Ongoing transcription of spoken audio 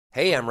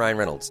Hey, I'm Ryan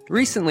Reynolds.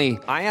 Recently,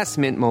 I asked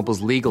Mint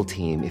Mobile's legal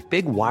team if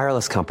big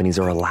wireless companies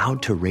are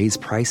allowed to raise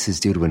prices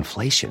due to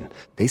inflation.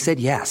 They said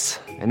yes.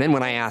 And then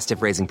when I asked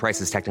if raising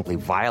prices technically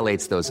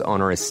violates those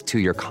onerous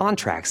two-year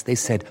contracts, they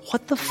said,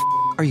 "What the f***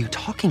 are you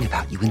talking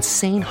about, you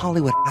insane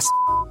Hollywood ass?"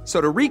 So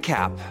to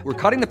recap, we're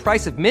cutting the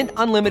price of Mint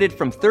Unlimited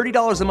from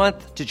 $30 a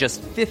month to just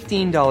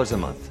 $15 a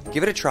month.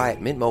 Give it a try at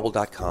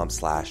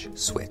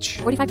mintmobile.com/switch.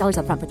 $45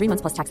 up front for 3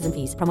 months plus taxes and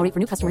fees. Promo rate for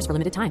new customers for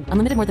limited time.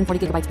 Unlimited more than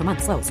 40 gigabytes per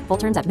month. Slows full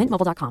terms at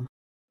mintmobile.com.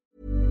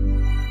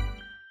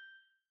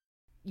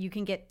 You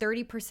can get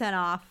 30%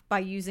 off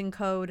by using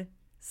code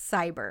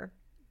CYBER.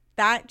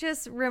 That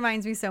just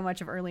reminds me so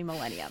much of early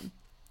millennium.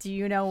 Do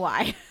you know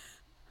why?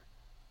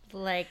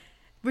 Like,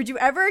 would you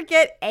ever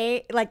get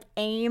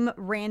AIM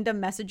random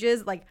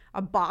messages, like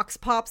a box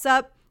pops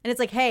up and it's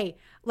like, hey,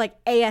 like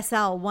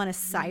ASL want to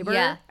cyber?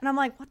 Yeah. And I'm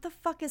like, what the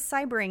fuck is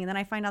cybering? And then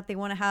I find out they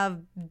want to have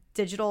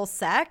digital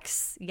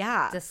sex.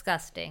 Yeah.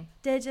 disgusting.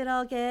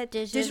 Digital get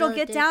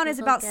down is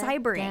about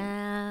cybering.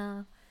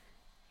 Down.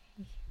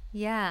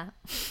 Yeah.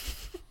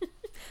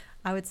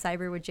 I would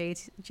cyber with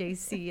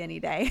JC any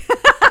day.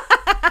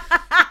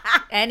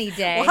 Any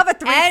day. We'll have a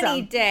threesome.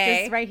 Any day.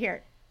 Just right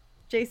here.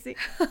 JC.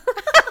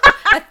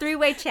 A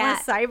three-way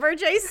chat. Cyber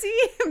JC?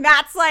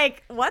 Matt's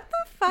like, what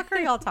the fuck are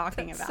y'all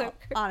talking That's about? so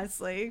crazy.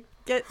 Honestly.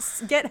 Get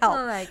help.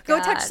 Oh my Go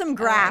touch God. some Oh my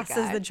grass,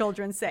 as God. the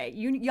children say.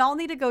 Y'all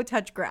need to go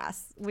touch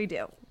grass. We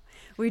do.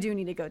 We do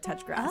need to go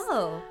touch grass.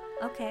 Oh,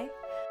 okay.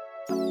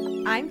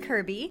 I'm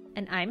Kirby.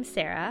 And I'm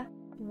Sarah.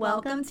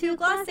 Welcome to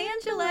Los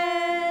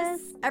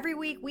Angeles. Every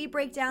week, we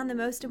break down the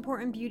most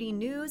important beauty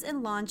news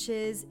and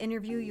launches,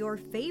 interview your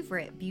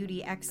favorite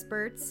beauty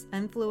experts,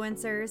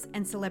 influencers,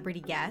 and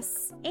celebrity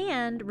guests.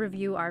 And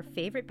review our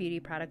favorite beauty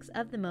products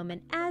of the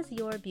moment as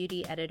your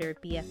beauty editor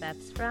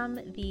BFFs from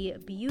the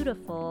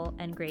beautiful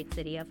and great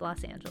city of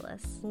Los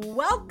Angeles.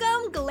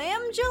 Welcome,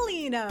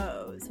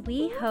 Glamgelinos.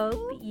 We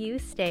hope you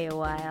stay a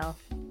while.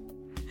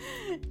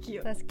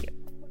 Cute. That's cute.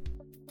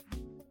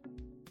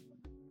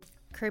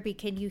 Kirby,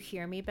 can you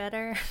hear me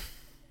better?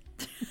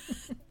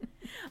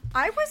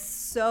 I was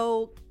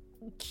so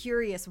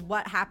curious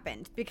what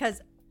happened because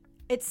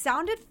it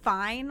sounded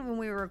fine when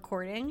we were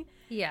recording.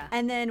 Yeah.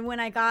 And then when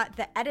I got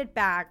the edit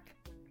back,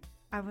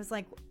 I was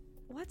like,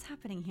 what's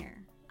happening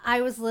here?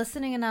 I was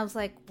listening and I was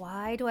like,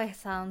 why do I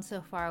sound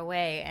so far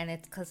away? And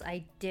it's because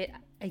I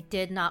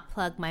did not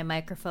plug my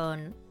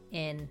microphone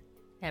in,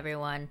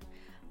 everyone,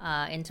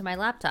 into my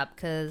laptop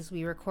because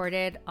we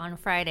recorded on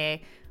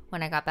Friday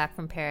when I got back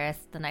from Paris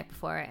the night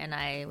before, and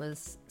I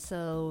was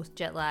so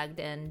jet lagged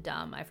and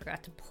dumb, I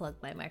forgot to plug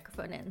my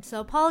microphone in. So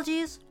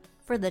apologies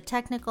for the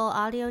technical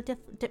audio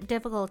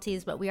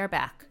difficulties, but we are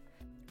back.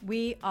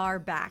 We are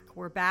back.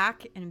 We're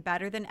back and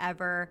better than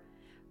ever.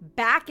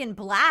 Back in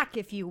black,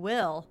 if you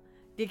will,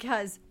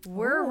 because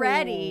we're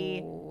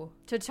ready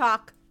to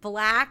talk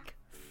Black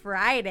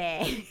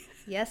Friday.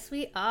 Yes,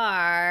 we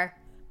are.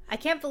 I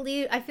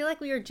feel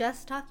like we were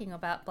just talking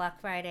about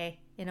Black Friday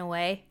in a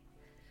way.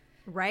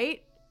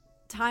 Right?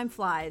 Time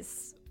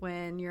flies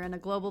when you're in a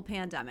global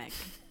pandemic,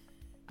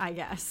 I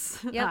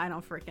guess. Yep. I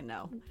don't freaking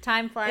know.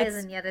 Time flies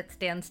and yet it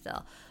stands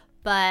still.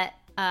 But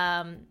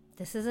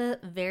this is a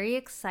very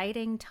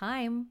exciting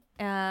time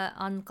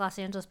on Los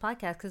Angeles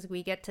podcast because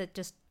we get to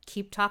just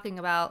keep talking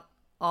about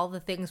all the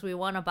things we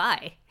want to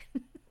buy.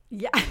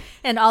 Yeah.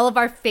 And all of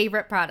our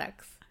favorite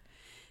products.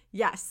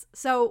 Yes.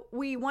 So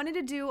we wanted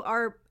to do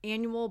our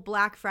annual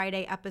Black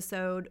Friday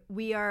episode.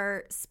 We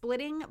are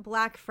splitting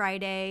Black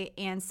Friday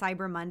and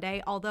Cyber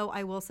Monday, although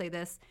I will say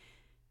this,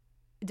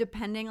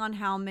 depending on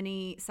how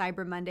many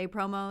Cyber Monday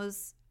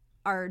promos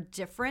are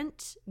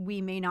different,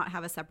 we may not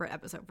have a separate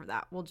episode for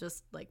that. We'll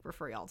just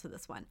refer y'all to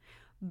this one.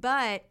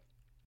 But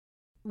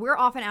we're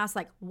often asked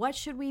what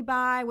should we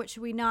buy? What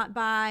should we not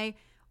buy?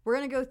 We're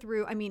going to go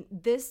through,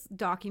 this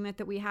document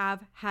that we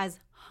have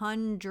has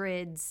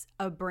hundreds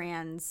of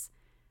brands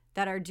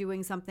that are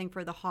doing something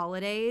for the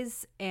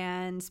holidays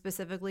and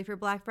specifically for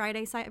Black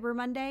Friday, Cyber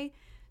Monday.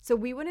 So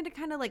we wanted to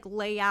kind of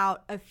lay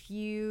out a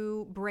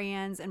few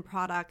brands and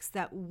products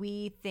that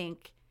we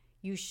think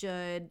you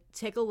should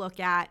take a look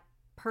at,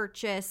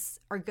 purchase,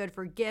 are good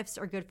for gifts,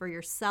 are good for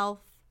yourself.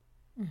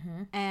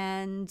 Mm-hmm.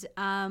 And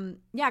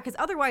because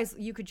otherwise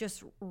you could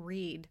just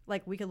read.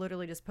 We could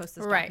literally just post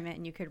this document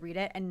and you could read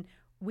it. And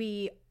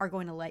we are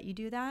going to let you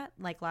do that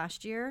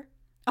last year.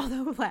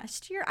 Although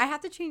last year, I have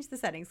to change the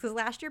settings because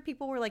last year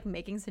people were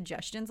making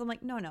suggestions. I'm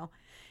like, no,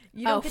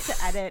 you don't get to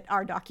edit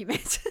our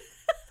document.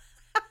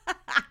 I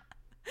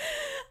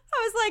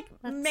was like,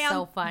 That's man,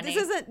 so funny.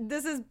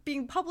 this is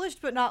being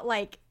published, but not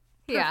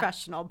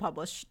professional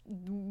published.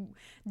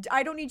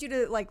 I don't need you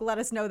to let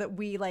us know that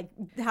we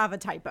have a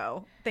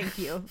typo. Thank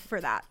you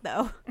for that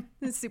though.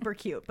 It's super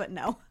cute, but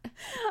no.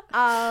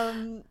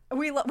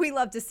 We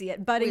love to see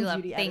it. Budding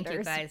beauty editors. Thank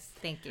you guys.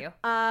 Thank you.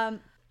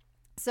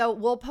 So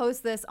we'll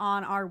post this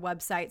on our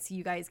website so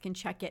you guys can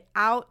check it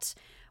out.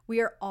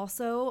 We are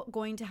also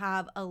going to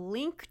have a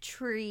link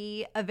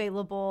tree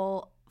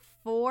available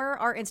for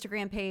our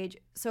Instagram page.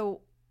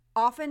 So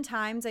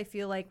oftentimes I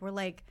feel like we're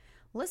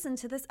listen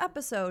to this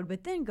episode,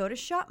 but then go to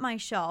Shop My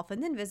Shelf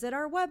and then visit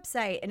our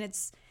website. And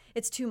it's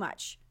too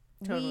much.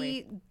 Totally.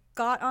 We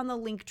got on the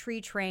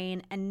Linktree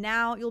train, and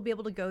now you'll be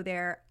able to go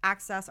there,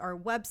 access our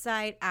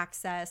website,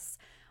 access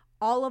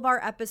all of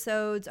our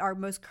episodes, our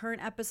most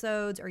current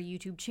episodes, our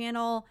YouTube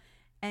channel.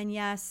 And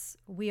yes,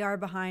 we are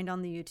behind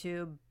on the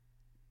YouTube.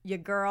 Your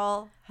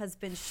girl has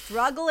been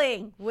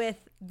struggling with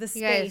the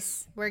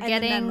space. We're and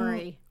getting the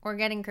memory. We're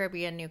getting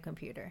Kirby a new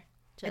computer.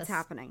 It's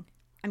happening.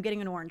 I'm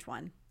getting an orange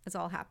one. It's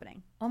all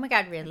happening. Oh my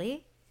God,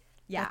 really?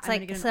 Yeah, It's I'm gonna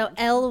like get an so orange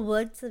Elle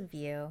Woods of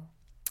you.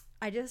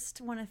 I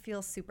just want to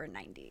feel super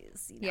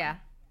 90s. You know? Yeah.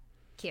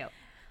 Cute.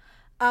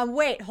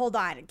 Wait, hold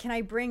on. Can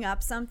I bring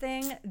up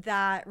something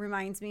that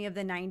reminds me of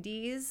the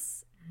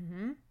 90s?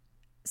 Mm-hmm.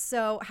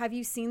 So, have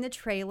you seen the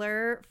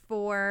trailer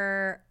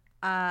for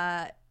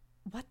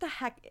what the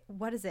heck?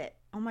 What is it?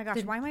 Oh my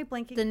gosh, why am I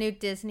blanking? The new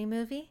Disney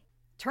movie?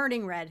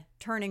 Turning Red.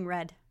 Turning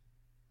Red.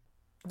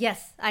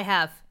 Yes, I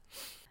have.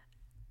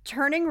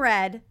 Turning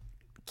Red.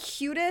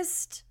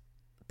 Cutest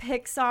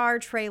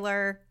Pixar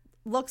trailer.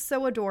 Looks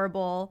so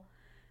adorable.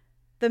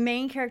 The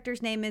main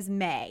character's name is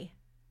Mei.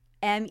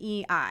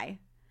 M-E-I.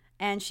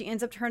 And she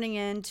ends up turning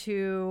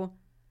into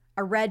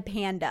a red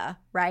panda,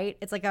 right?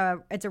 It's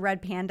a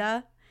red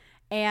panda.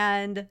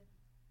 And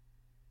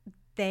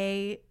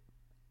Disney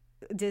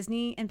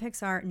and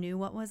Pixar knew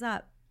what was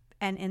up.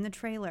 And in the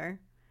trailer,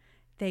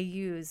 they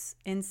use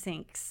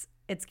NSYNC's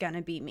It's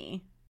Gonna Be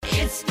Me.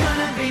 It's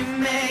gonna be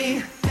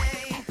me.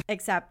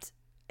 Except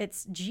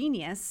it's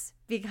genius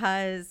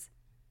because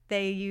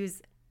they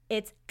use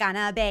It's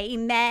Gonna Be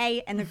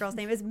May, and the girl's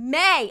name is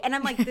May. And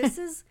I'm like, this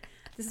is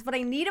what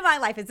I need in my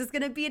life. Is this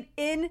going to be an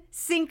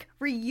NSYNC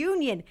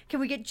reunion? Can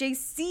we get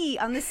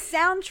JC on the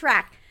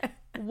soundtrack?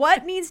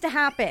 What needs to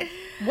happen?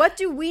 What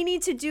do we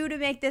need to do to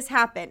make this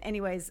happen?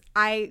 Anyways,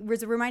 I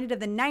was reminded of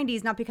the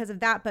 90s, not because of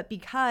that, but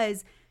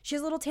because she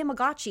has a little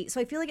Tamagotchi. So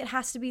I feel like it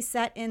has to be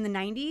set in the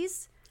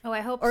 90s. Oh,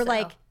 I hope or so.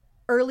 like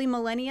early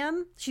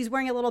millennium. She's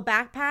wearing a little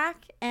backpack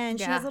and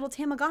she Yeah. has a little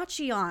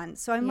Tamagotchi on.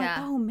 So I'm like,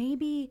 Yeah. oh,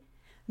 maybe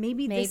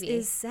this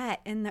is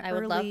set in the I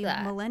would love early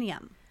that.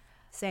 millennium.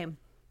 Same.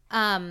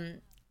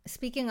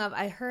 Speaking of,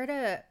 I heard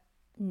a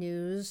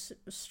news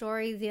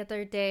story the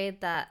other day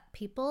that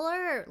people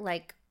are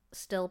like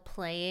still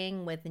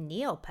playing with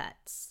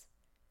Neopets.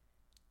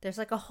 There's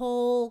like a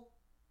whole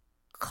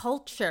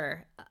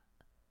culture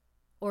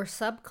or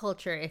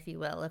subculture, if you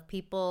will, of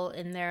people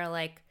in their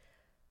like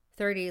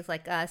 30s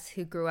like us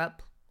who grew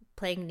up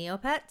playing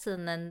Neopets,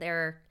 and then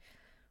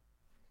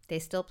they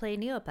still play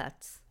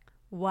Neopets.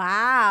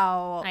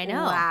 Wow. I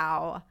know.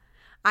 Wow.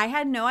 I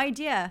had no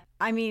idea.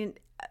 I mean,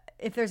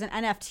 if there's an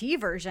NFT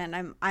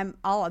version, I'm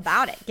all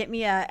about it. Get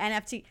me a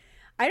NFT.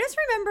 I just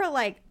remember,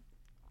 like,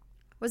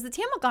 was the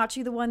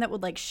Tamagotchi the one that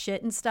would like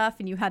shit and stuff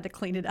and you had to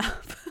clean it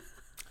up?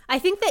 I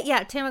think that,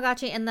 yeah,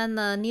 Tamagotchi, and then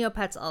the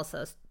Neopets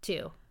also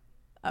too.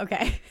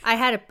 Okay. I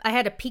had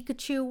a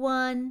Pikachu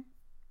one.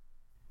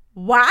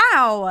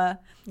 Wow.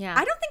 Yeah.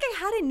 I don't think I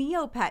had a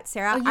Neopet,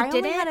 Sarah. Oh, you I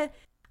only didn't?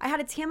 I had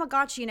a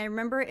Tamagotchi, and I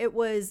remember it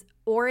was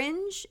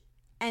orange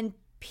and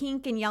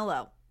pink and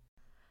yellow.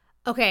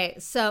 Okay,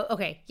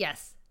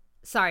 yes.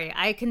 Sorry,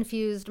 I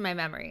confused my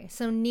memory.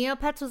 So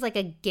Neopets was like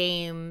a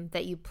game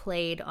that you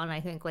played on, I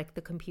think, like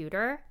the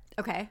computer.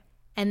 Okay.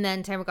 And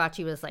then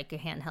Tamagotchi was like a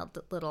handheld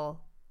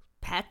little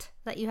pet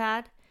that you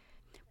had.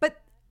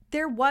 But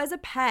there was a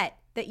pet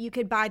that you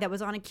could buy that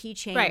was on a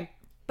keychain. Right.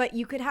 But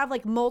you could have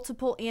like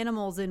multiple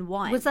animals in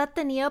one. Was that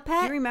the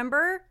Neopet? You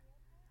remember?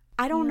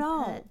 I don't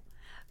know.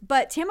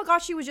 But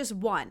Tamagotchi was just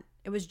one.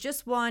 It was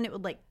just one. It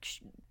would like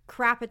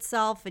crap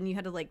itself and you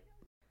had to like.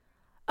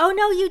 Oh,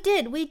 no, you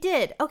did. We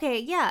did. Okay,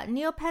 yeah.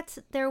 Neopets,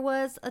 there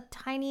was a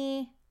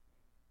tiny,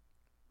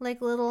 like,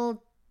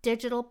 little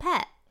digital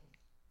pet.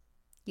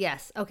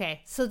 Yes,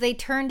 okay. So they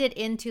turned it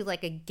into,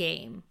 like, a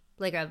game.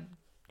 Like a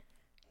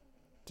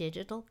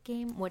digital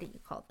game? What do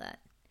you call that?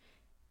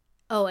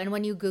 Oh, and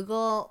when you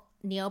Google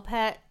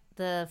Neopet,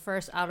 the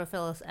first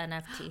autofill is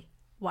NFT.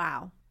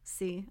 Wow.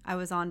 See, I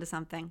was on to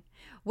something.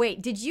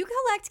 Wait, did you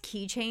collect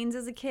keychains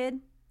as a kid?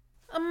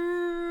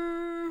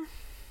 I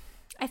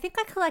think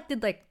I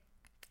collected, like,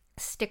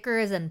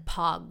 stickers and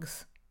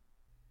pogs.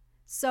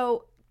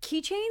 So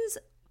keychains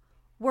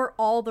were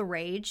all the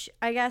rage,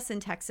 I guess, in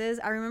Texas.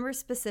 I remember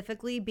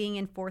specifically being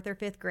in 4th or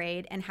 5th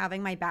grade and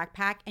having my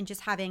backpack and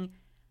just having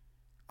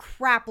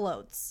crap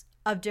loads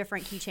of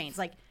different keychains.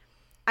 Like,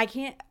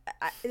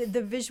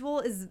 the visual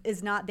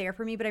is not there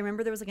for me, but I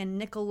remember there was like a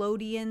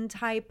Nickelodeon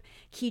type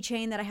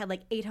keychain that I had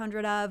like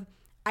 800 of.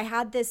 I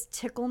had this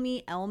Tickle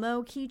Me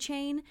Elmo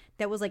keychain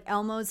that was like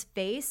Elmo's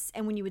face,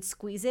 and when you would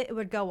squeeze it, it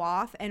would go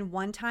off. And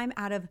one time,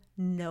 out of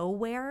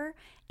nowhere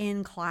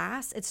in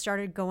class, it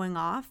started going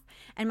off,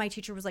 and my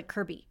teacher was like,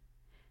 "Kirby,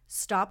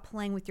 stop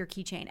playing with your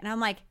keychain." And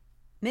I'm like,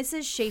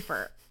 "Mrs.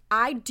 Schaefer,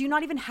 I do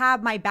not even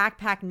have my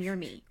backpack near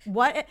me."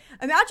 What?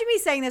 Imagine me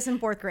saying this in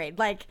 4th grade,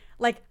 like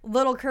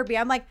little Kirby.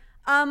 I'm like,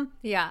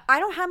 Yeah. I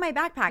don't have my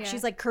backpack. Yeah.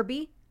 She's like,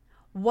 "Kirby,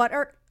 what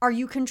are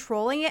you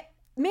controlling it?"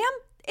 Ma'am,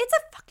 It's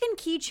a fucking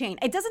keychain.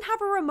 It doesn't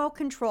have a remote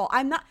control.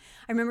 I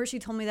remember she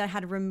told me that I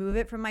had to remove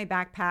it from my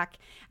backpack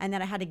and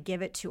that I had to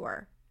give it to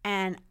her.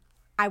 And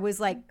I was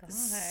like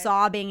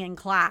sobbing in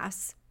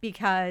class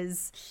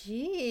because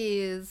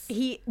Jeez.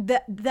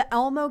 the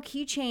Elmo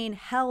keychain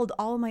held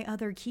all my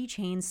other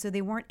keychains, so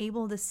they weren't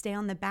able to stay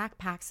on the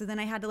backpack. So then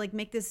I had to like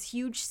make this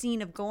huge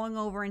scene of going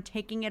over and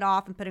taking it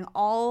off and putting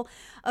all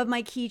of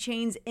my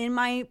keychains in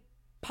my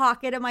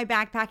pocket of my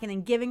backpack and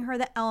then giving her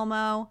the Elmo.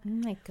 Oh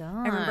my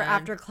God. I remember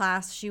after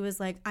class, she was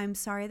like, I'm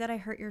sorry that I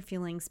hurt your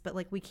feelings, but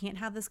like we can't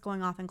have this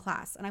going off in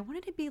class. And I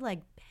wanted to be like,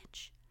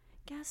 bitch,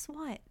 guess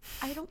what?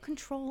 I don't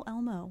control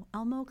Elmo.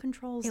 Elmo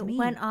controls me. It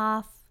went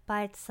off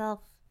by itself.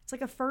 It's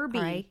like a Furby.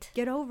 Right.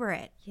 Get over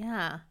it.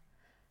 Yeah.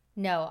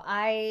 No,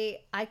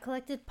 I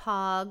collected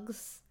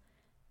Pogs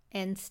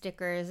and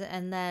stickers,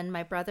 and then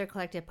my brother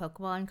collected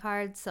Pokemon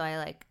cards, so I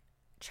like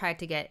tried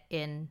to get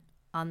in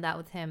on that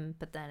with him,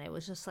 but then it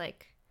was just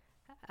like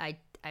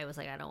I was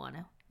like, I don't want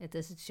to.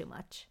 This is too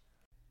much.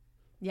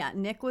 Yeah,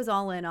 Nick was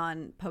all in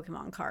on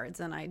Pokemon cards,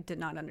 and I did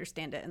not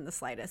understand it in the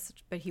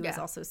slightest, but he was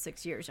also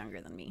 6 years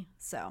younger than me,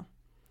 so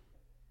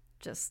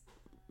just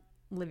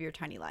live your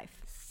tiny life.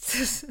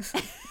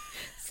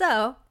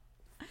 So,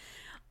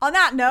 on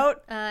that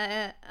note,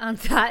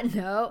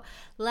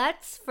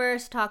 let's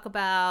first talk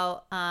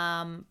about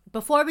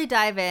before we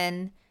dive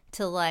in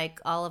to like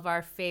all of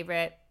our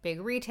favorite big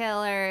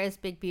retailers,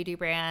 big beauty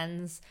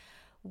brands,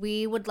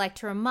 we would like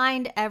to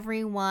remind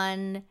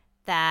everyone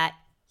that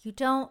you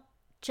don't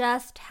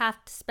just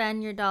have to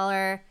spend your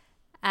dollar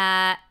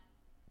at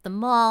the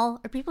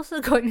mall. Are people still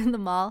going to the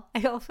mall?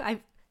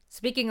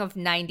 Speaking of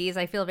 90s,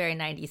 I feel very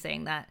 90s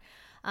saying that.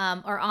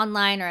 Or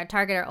online or at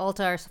Target or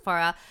Ulta or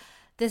Sephora.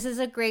 This is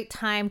a great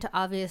time to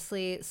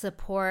obviously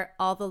support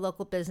all the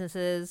local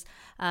businesses,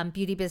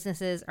 beauty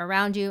businesses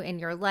around you in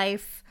your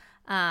life.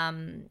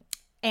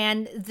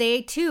 And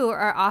they too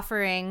are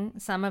offering,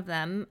 some of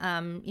them,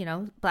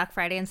 Black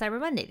Friday and Cyber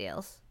Monday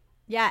deals.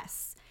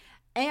 Yes.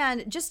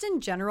 And just in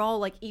general,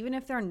 like even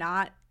if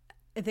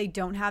they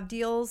don't have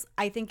deals,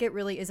 I think it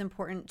really is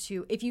important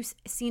to, if you've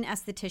seen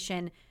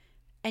esthetician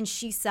and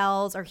she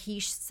sells or he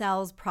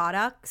sells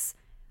products,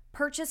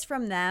 purchase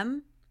from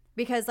them,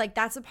 because like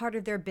that's a part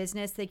of their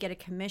business. They get a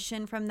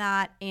commission from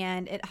that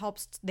and it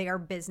helps their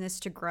business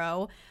to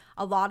grow.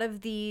 A lot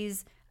of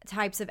these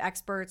types of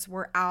experts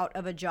were out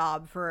of a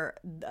job for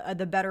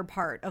the better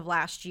part of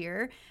last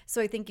year.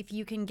 So I think if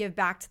you can give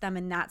back to them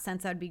in that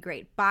sense, that'd be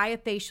great. Buy a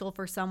facial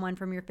for someone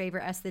from your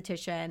favorite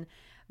esthetician,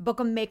 book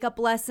a makeup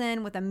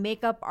lesson with a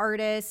makeup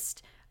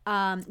artist,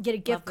 get a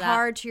gift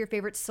card to your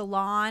favorite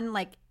salon.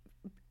 Like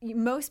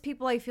most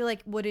people I feel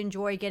like would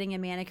enjoy getting a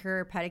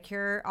manicure or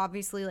pedicure.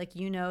 Obviously, like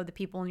the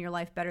people in your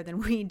life better than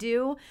we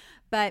do,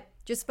 but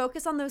just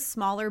focus on those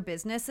smaller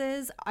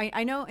businesses.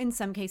 I know in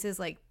some cases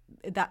like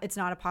that it's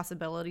not a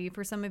possibility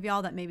for some of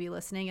y'all that may be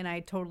listening, and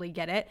I totally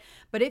get it.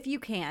 But if you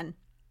can,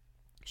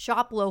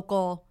 shop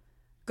local,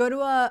 go to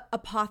a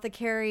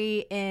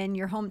apothecary in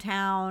your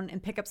hometown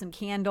and pick up some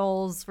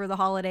candles for the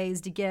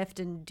holidays to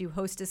gift and do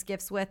hostess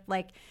gifts with.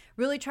 Like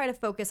really try to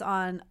focus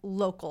on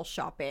local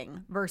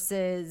shopping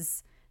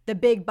versus the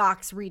big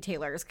box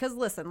retailers. Because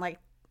listen, like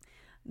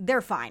they're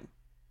fine.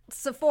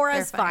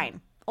 Sephora's fine.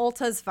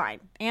 Ulta's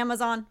fine.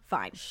 Amazon,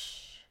 fine.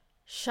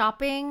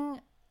 Shopping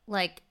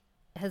like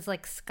has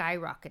like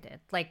skyrocketed.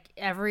 Like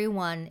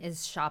everyone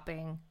is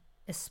shopping,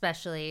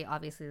 especially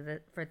obviously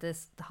for the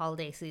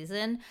holiday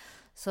season.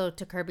 So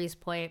to Kirby's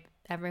point,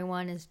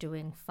 everyone is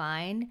doing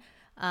fine.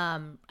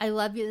 I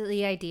love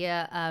the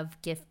idea of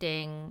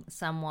gifting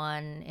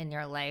someone in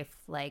your life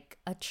like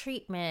a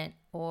treatment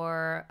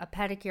or a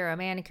pedicure, a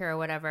manicure, or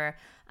whatever,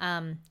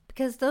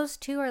 because those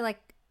two are like,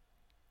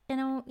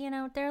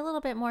 they're a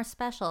little bit more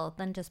special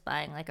than just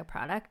buying like a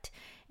product,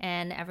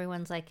 and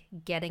everyone's like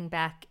getting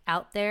back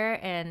out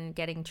there and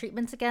getting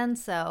treatments again.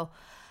 So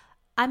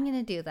I'm going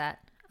to do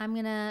that. I'm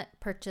going to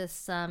purchase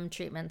some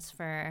treatments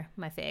for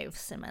my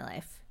faves in my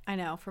life. I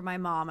know. For my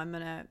mom, I'm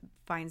going to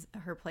find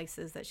her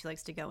places that she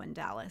likes to go in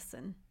Dallas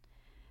and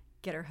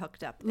get her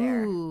hooked up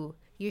there. Ooh,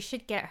 you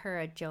should get her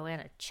a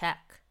Joanna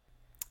check.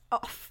 Oh,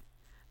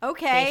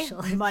 okay.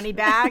 Money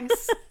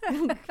bags.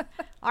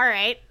 All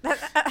right.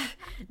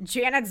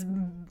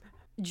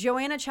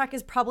 Joanna check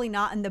is probably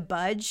not in the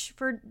budge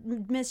for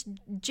Miss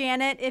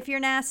Janet if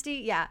you're nasty.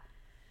 Yeah.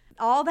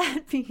 All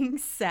that being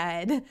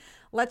said,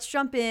 let's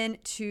jump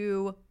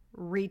into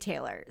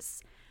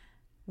retailers.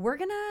 We're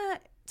going to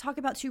talk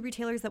about two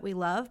retailers that we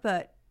love,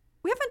 but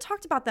we haven't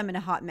talked about them in a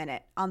hot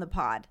minute on the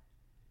pod.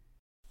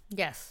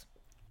 Yes.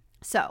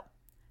 So,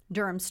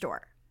 Durham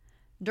Store.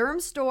 Durham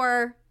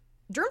Store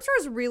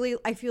is really,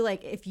 I feel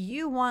like if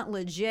you want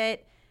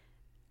legit,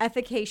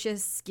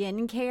 efficacious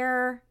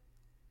skincare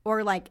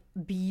or like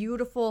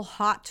beautiful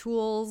hot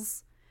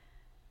tools,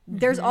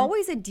 there's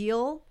always a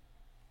deal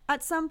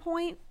at some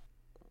point.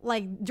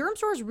 Like Durham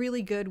Store is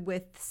really good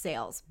with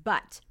sales,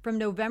 but from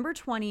November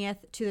 20th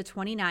to the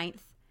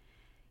 29th,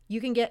 you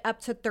can get up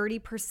to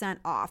 30%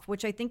 off,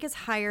 which I think is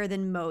higher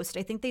than most.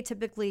 I think they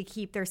typically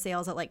keep their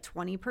sales at like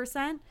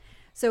 20%.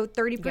 So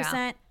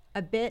 30%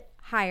 a bit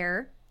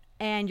higher,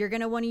 and you're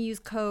going to want to use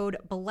code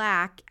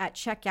BLACK at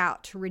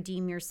checkout to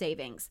redeem your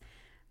savings.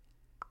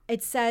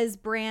 It says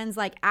brands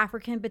like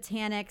African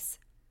Botanics,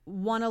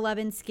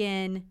 111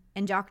 Skin,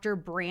 and Dr.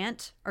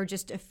 Brandt are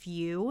just a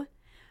few.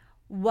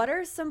 What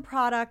are some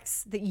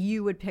products that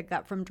you would pick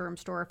up from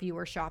Dermstore if you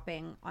were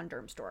shopping on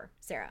Dermstore,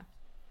 Sarah?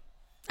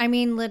 I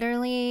mean,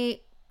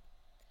 literally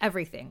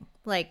everything.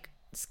 Like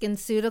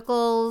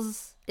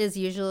SkinCeuticals is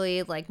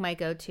usually like my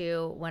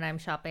go-to when I'm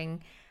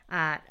shopping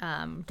at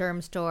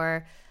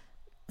Dermstore.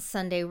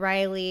 Sunday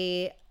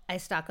Riley, I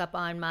stock up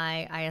on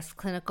my IS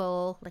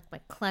Clinical, like my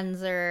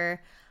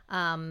cleanser,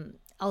 Ulta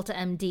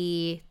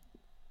MD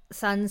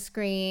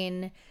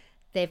sunscreen.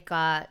 They've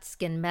got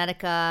Skin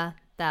Medica,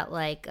 that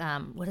like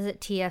what is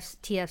it,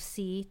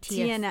 TFC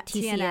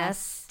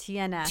TNS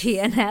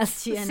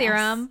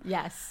serum.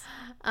 Yes.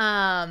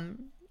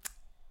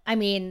 I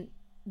mean,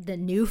 the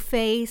New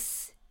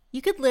Face,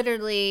 you could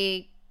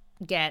literally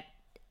get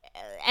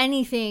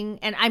anything.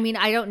 And I mean,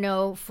 I don't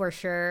know for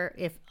sure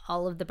if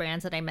all of the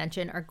brands that I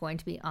mentioned are going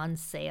to be on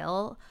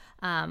sale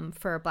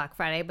for Black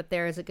Friday, but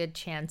there is a good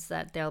chance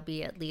that there'll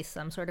be at least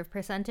some sort of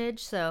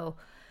percentage. So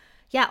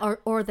yeah,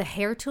 or the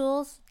hair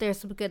tools. There's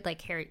some good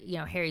like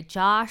Harry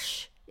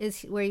Josh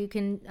is where you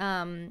can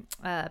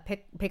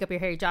pick up your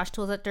Harry Josh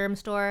tools at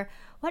Dermstore.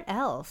 What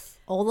else?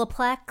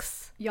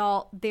 Olaplex.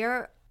 Y'all,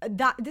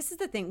 this is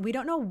the thing. We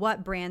don't know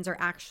what brands are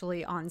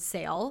actually on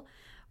sale,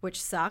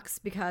 which sucks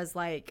because,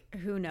 like,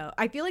 who knows?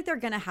 I feel like they're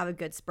going to have a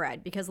good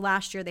spread because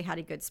last year they had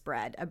a good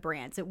spread of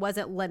brands. It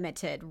wasn't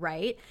limited,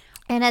 right?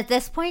 And at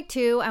this point,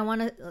 too, I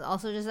want to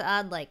also just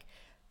add, like,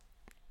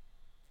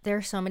 there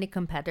are so many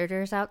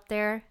competitors out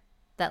there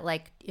that,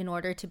 like, in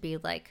order to be,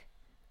 like,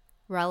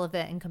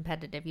 relevant and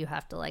competitive, you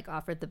have to, like,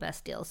 offer the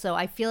best deal. So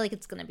I feel like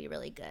it's going to be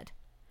really good.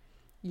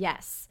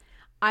 Yes.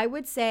 I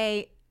would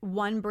say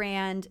one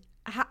brand,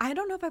 I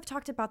don't know if I've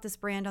talked about this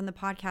brand on the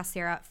podcast,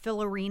 Sarah,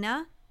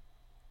 Filarina.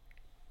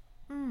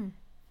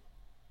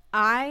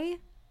 I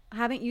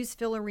haven't used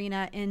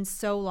Filarina in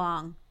so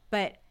long,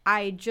 but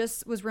I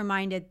just was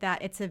reminded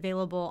that it's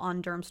available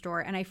on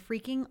Dermstore, and I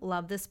freaking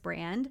love this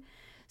brand.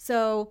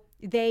 So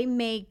they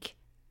make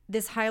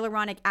this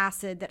hyaluronic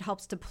acid that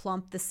helps to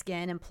plump the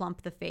skin and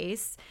plump the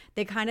face.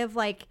 They kind of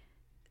like,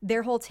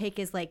 their whole take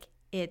is like,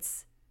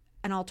 it's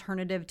an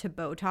alternative to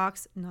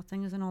Botox.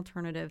 Nothing is an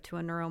alternative to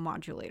a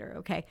neuromodulator,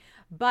 okay?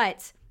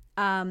 But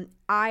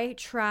I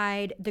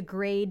tried the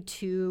grade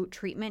 2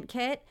 treatment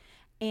kit,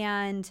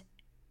 and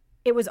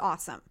it was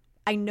awesome.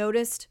 I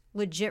noticed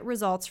legit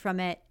results from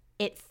it.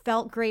 It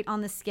felt great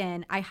on the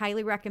skin. I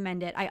highly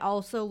recommend it. I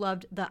also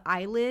loved the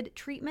eyelid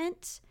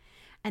treatment,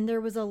 and there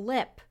was a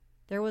lip.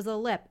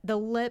 The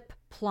lip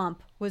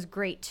plump was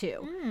great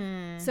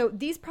too. So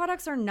these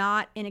products are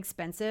not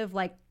inexpensive.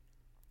 Like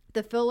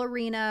the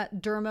Filarina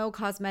Dermo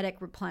Cosmetic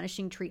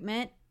Replenishing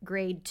Treatment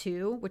grade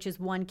 2, which is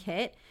one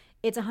kit,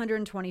 it's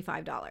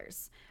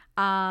 $125.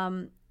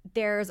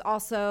 There's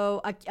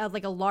also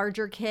a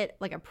larger kit,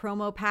 like a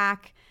promo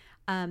pack,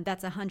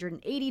 that's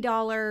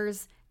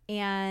 $180.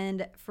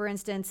 And for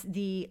instance,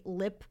 the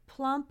lip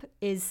plump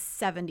is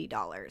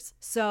 $70.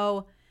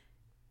 So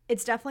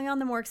it's definitely on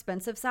the more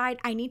expensive side.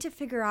 I need to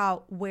figure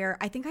out where.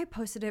 I think I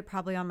posted it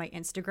probably on my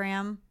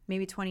Instagram,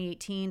 maybe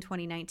 2018,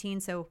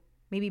 2019. So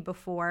maybe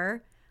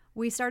before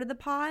we started the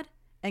pod.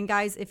 And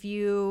guys, if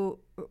you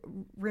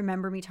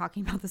remember me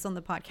talking about this on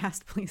the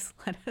podcast, please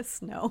let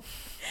us know.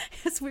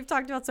 Because we've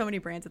talked about so many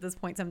brands at this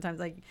point. Sometimes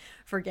I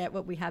forget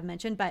what we have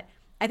mentioned. But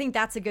I think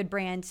that's a good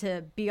brand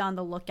to be on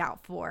the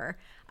lookout for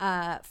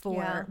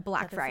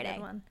Black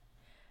Friday.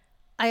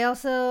 I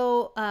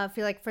also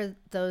feel like for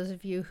those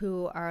of you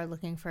who are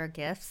looking for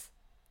gifts,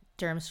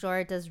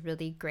 Dermstore does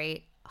really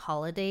great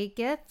holiday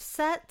gift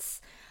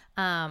sets.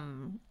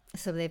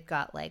 So they've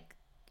got like,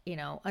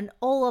 an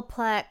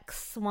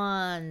Olaplex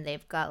one.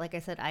 They've got, like I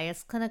said,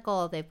 IS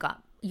Clinical.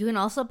 You can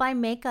also buy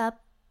makeup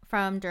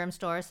from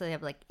Dermstore. So they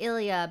have like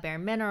Ilia, Bare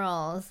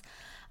Minerals.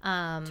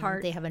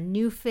 Tarte. They have a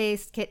New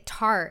Face kit,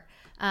 Tarte.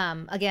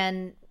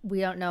 Again, we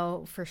don't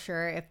know for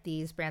sure if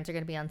these brands are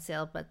going to be on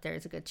sale, but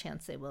there's a good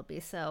chance they will be.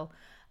 So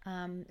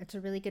it's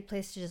a really good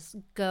place to just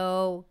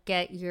go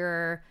get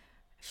your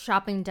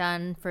shopping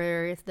done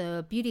for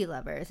the beauty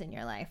lovers in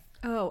your life.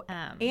 Oh,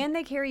 and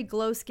they carry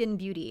Glow Skin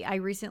Beauty. I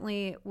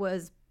recently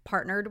was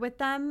partnered with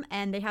them,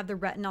 and they have the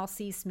Retinol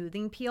C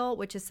Smoothing Peel,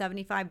 which is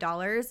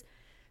 $75.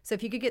 So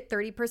if you could get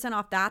 30%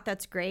 off that,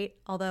 that's great.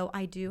 Although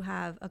I do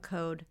have a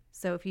code.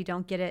 So if you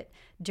don't get it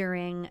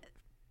during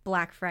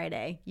Black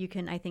Friday, you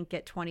can, I think,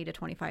 get 20 to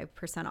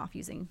 25% off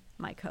using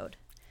my code.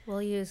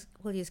 We'll use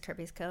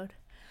Kirby's code.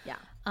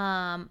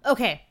 Yeah.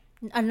 Okay.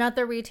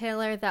 Another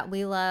retailer that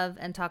we love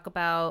and talk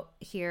about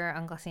here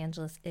on Los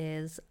Angeles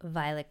is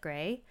Violet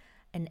Grey,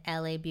 an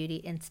LA beauty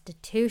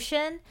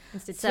institution.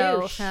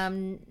 So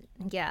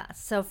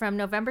from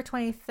November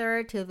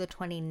 23rd to the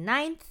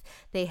 29th,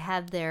 they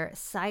have their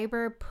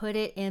Cyber Put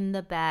It in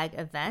the Bag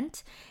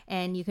event,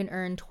 and you can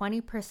earn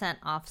 20%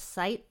 off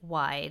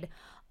site-wide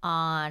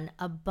on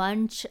a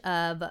bunch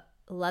of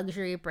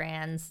luxury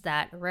brands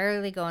that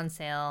rarely go on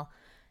sale,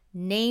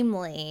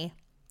 namely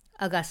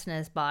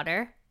Augustinus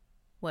Bader,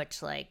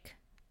 which like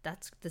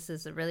this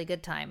is a really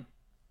good time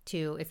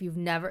to, if you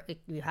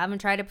haven't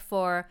tried it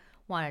before,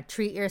 want to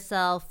treat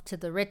yourself to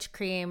the rich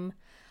cream,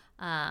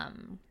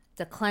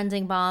 the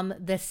cleansing balm,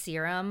 the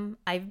serum.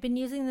 I've been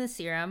using the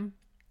serum,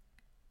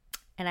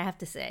 and I have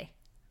to say,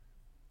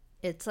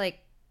 it's like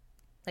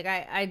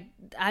my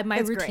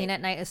It's routine great.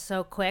 at night is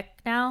so quick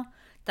now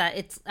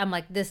that I'm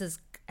like,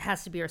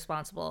 has to be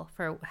responsible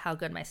for how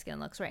good my skin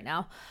looks right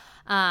now.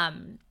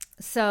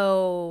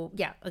 So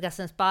yeah,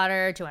 Augustinus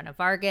Bader, Joanna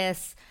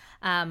Vargas.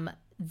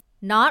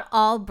 Not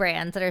all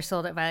brands that are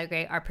sold at Violet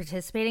Grey are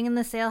participating in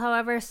the sale,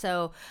 however.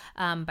 So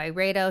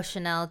Byredo,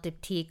 Chanel,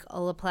 Diptyque,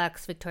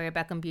 Olaplex, Victoria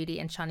Beckham Beauty,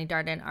 and Shani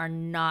Darden are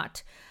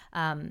not,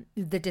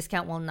 the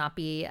discount will not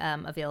be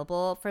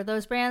available for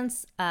those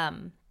brands.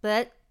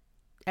 But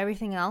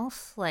everything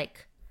else,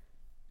 like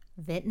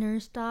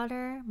Vintner's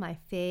Daughter, my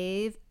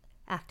fave,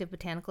 Active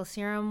Botanical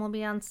Serum will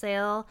be on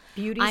sale.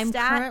 I'm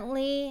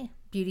currently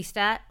Beauty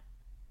Stat,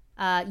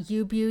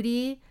 U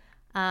Beauty.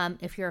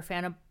 If you're a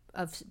fan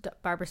of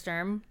Barbara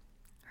Sturm,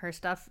 her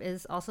stuff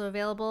is also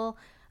available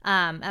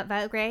at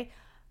Violet Grey.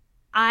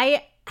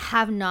 I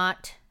have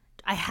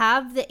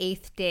the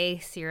 8th Day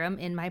serum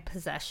in my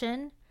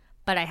possession,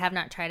 but I have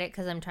not tried it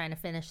because I'm trying to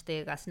finish the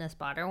Augustinus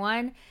Bader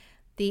one.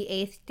 The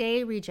 8th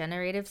Day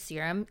regenerative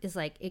serum is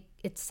like,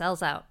 it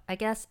sells out, I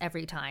guess,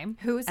 every time.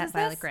 Whose at is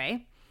Violet this?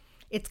 Grey.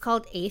 It's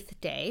called 8th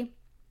Day.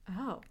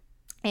 Oh.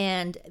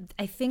 And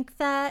I think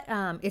that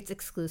it's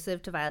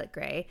exclusive to Violet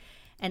Grey.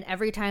 And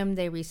every time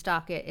they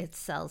restock it, it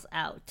sells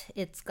out.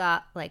 It's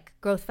got like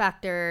growth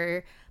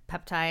factor,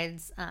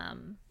 peptides,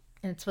 and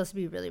it's supposed to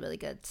be really, really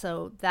good.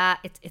 So that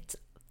it's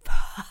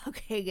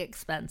fucking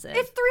expensive.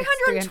 It's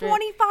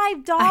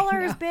 $325,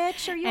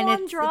 bitch. Are you and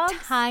on it's drugs?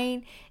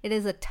 It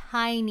is a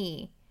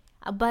tiny,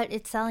 but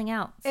it's selling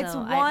out. So It's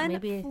one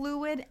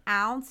fluid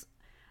ounce.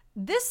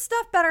 This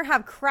stuff better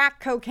have crack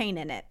cocaine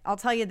in it. I'll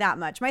tell you that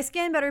much. My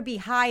skin better be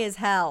high as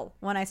hell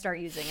when I start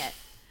using it.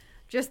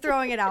 Just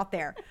throwing it out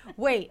there.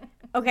 Wait.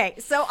 Okay.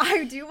 So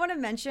I do want to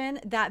mention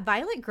that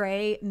Violet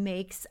Grey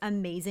makes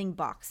amazing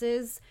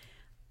boxes.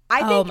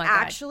 I think my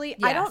God. actually,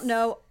 I don't Yes.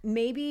 know,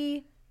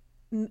 maybe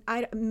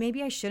I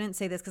shouldn't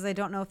say this because I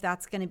don't know if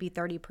that's going to be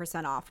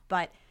 30% off,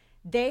 but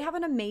they have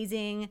an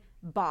amazing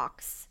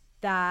box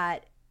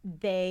that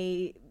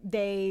they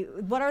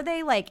what are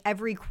they, like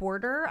every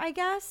quarter, I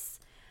guess?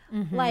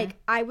 Mm-hmm. Like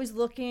I was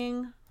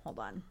looking, hold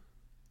on.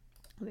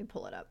 Let me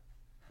pull it up.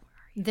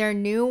 Their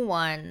new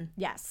one,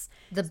 Yes.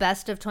 the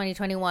best of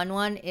 2021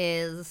 one,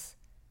 is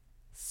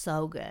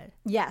so good.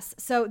 Yes.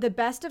 So the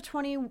best of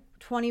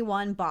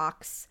 2021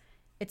 box,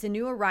 it's a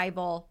new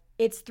arrival.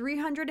 It's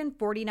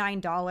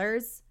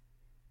 $349.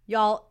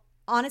 Y'all,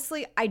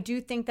 honestly, I do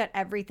think that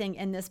everything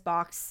in this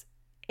box,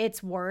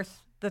 it's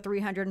worth the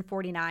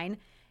 $349.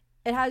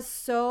 It has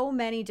so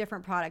many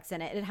different products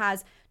in it. It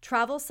has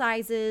travel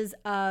sizes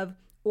of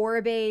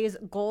Oribe's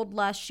Gold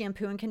Lush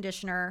shampoo and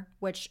conditioner,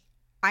 which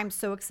I'm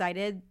so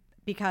excited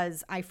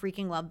because I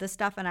freaking love this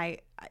stuff, and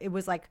it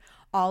was like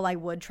all I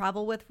would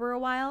travel with for a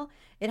while.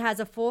 It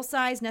has a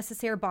full-size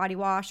Necessaire body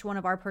wash, one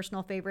of our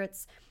personal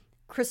favorites.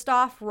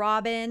 Christophe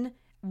Robin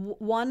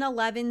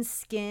 111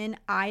 Skin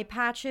eye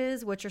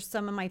patches, which are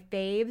some of my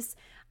faves.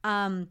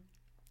 Some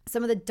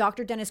of the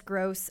Dr. Dennis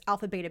Gross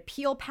Alpha Beta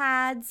peel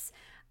pads.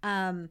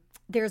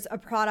 There's a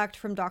product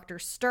from Dr.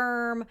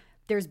 Sturm.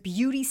 There's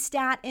Beauty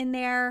Stat in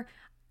there.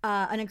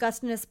 An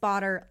Augustinus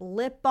Bader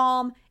lip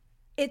balm.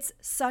 It's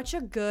such a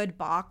good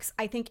box.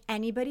 I think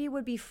anybody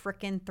would be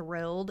freaking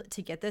thrilled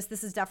to get this.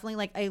 This is definitely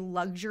like a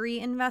luxury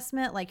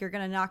investment. Like you're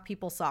going to knock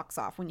people's socks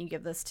off when you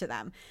give this to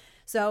them.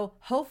 So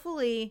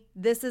hopefully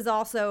this is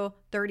also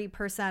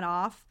 30%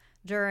 off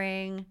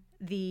during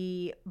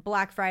the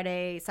Black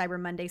Friday, Cyber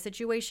Monday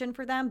situation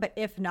for them. But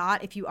if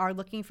not, if you are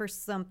looking for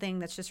something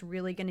that's just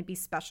really going to be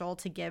special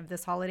to give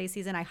this holiday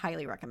season, I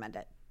highly recommend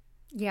it.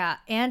 Yeah,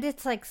 and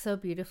it's like so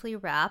beautifully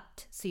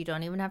wrapped, so you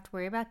don't even have to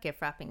worry about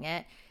gift wrapping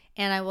it.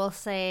 And I will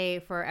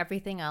say for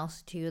everything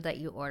else too that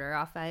you order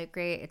off Violet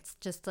Grey, it's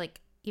just like,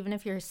 even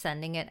if you're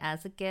sending it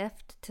as a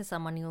gift to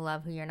someone you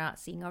love who you're not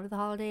seeing over the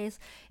holidays,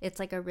 it's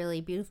like a really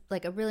beautiful,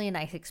 like a really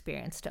nice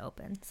experience to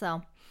open.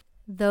 So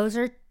those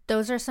are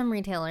some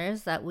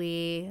retailers that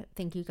we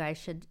think you guys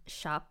should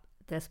shop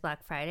this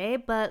Black Friday.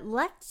 But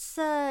let's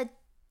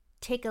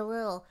take a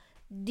little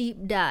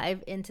deep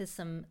dive into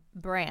some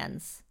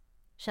brands,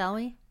 shall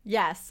we?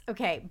 Yes.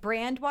 Okay.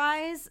 Brand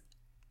wise,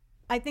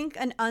 I think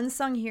an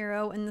unsung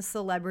hero in the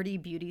celebrity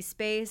beauty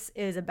space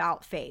is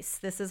About Face.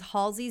 This is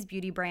Halsey's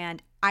beauty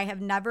brand. I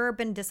have never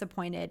been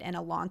disappointed in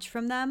a launch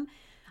from them.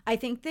 I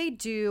think they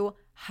do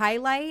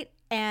highlight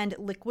and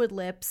liquid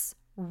lips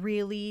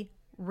really,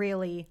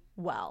 really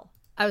well.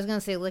 I was going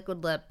to say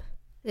liquid lip.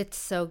 It's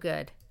so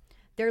good.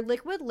 Their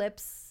liquid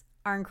lips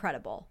are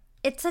incredible.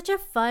 It's such a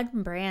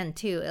fun brand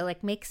too. It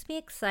like makes me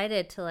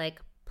excited to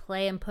like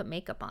play and put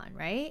makeup on,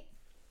 right?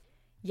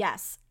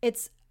 Yes,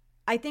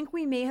 I think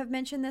we may have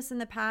mentioned this in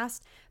the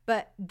past,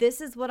 but this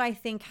is what I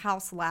think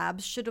House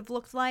Labs should have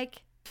looked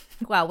like.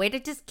 Wow, way to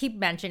just keep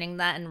mentioning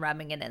that and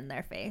rubbing it in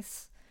their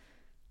face.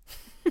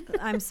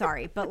 I'm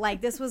sorry, but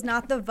like this was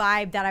not the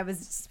vibe that I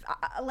was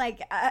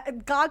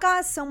Gaga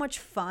is so much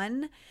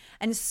fun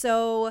and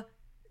so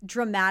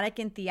dramatic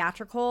and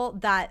theatrical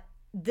that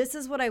this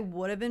is what I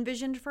would have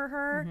envisioned for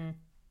her.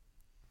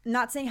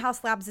 Not saying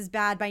House Labs is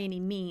bad by any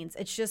means.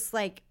 It's just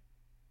like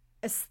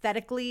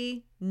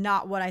aesthetically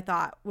not what I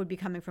thought would be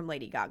coming from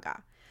Lady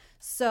Gaga.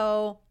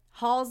 So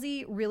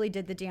Halsey really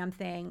did the damn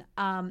thing.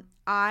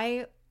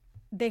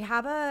 They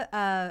have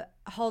a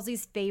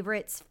Halsey's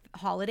Favorites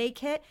holiday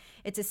kit.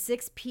 It's a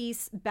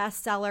 6-piece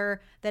bestseller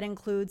that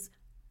includes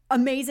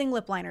amazing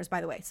lip liners,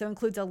 by the way. So it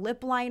includes a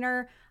lip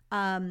liner,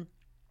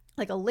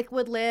 like a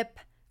liquid lip,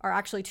 or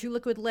actually 2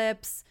 liquid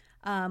lips,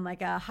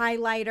 like a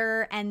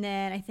highlighter, and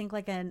then I think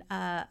like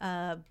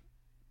a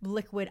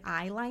liquid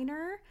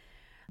eyeliner.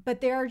 But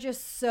there are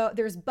just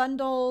there's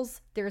bundles,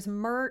 there's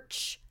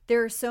merch,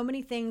 there are so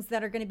many things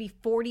that are going to be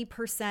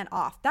 40%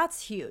 off.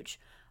 That's huge.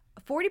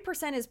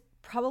 40% is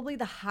probably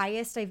the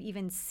highest I've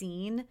even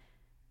seen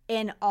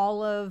in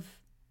all of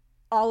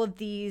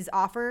these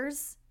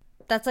offers.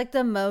 That's like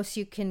the most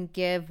you can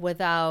give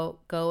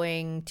without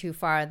going too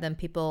far. Then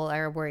people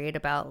are worried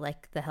about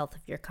like the health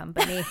of your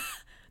company.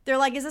 They're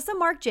like, is this a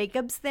Marc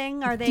Jacobs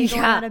thing? Are they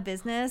going out of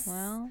business?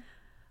 Well,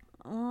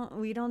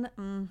 we don't.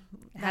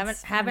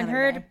 Haven't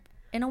heard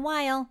in a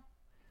while.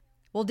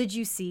 Well, did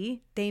you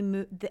see they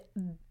moved?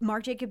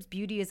 Marc Jacobs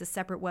Beauty as a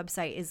separate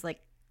website is like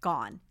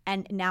gone,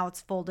 and now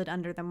it's folded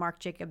under the Marc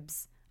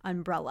Jacobs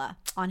umbrella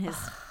on his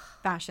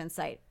fashion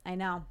site. I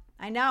know.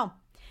 I'm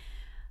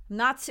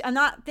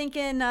not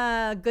thinking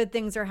good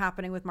things are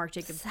happening with Marc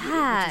Jacobs Beauty,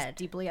 which is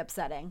deeply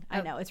upsetting.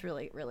 I know, it's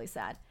really, really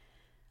sad.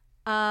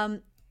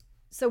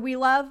 So we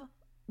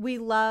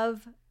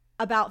love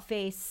About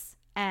Face,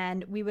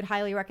 and we would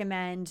highly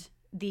recommend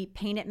the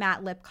Paint It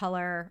Matte lip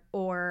color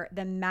or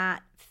the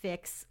Matte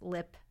Fix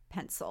lip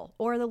pencil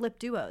or the lip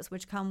duos,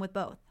 which come with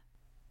both.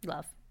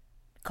 Love.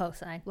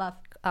 Cosign. Love.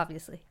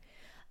 Obviously.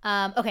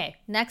 Okay,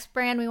 next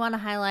brand we want to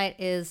highlight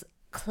is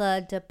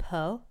Clos de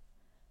Peau.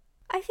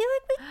 I feel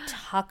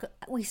like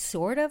we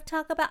sort of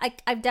talk about,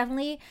 I've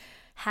definitely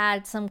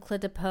had some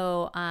Clos de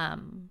Peau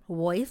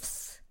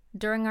woifs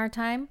during our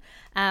time.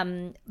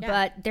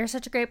 But they're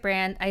such a great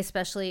brand. I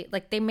especially,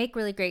 like, they make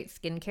really great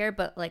skincare,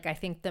 but like I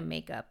think the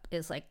makeup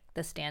is like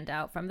the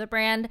standout from the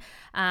brand.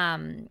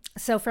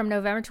 So from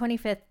November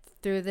 25th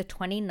through the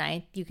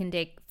 29th, you can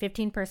take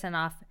 15%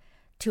 off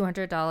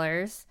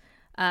 $200,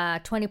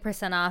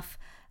 20% off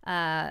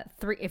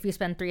if you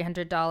spend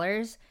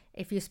 $300.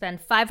 If you spend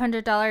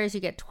 $500, you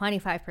get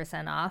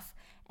 25% off,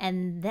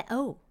 and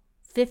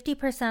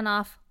 50%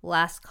 off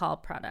last call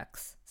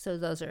products. So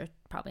those are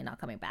probably not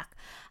coming back.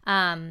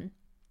 And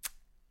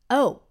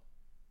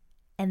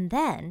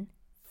then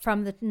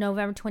from the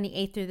November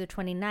 28th through the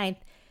 29th,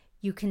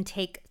 you can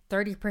take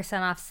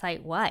 30% off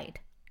site-wide.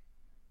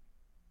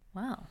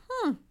 Wow.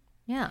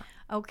 Yeah.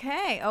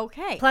 Okay.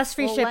 Plus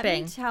free shipping.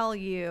 Let me tell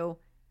you,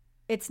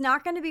 it's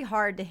not going to be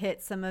hard to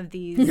hit some of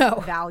these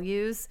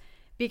values,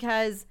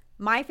 because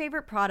my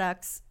favorite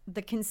products,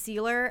 the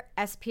concealer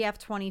SPF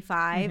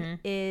 25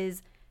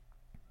 is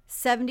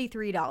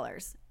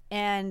 $73.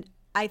 And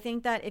I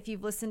think that if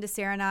you've listened to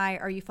Sarah and I,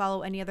 or you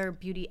follow any other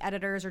beauty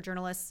editors or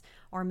journalists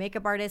or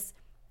makeup artists,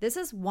 this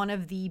is one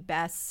of the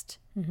best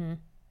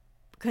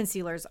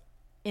concealers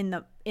in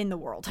the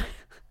world.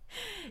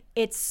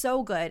 It's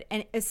so good.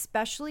 And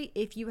especially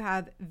if you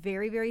have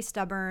very, very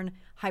stubborn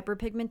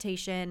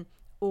hyperpigmentation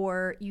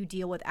or you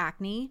deal with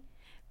acne,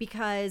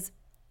 because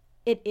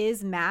it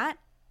is matte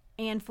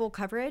and full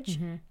coverage.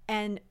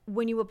 And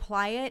when you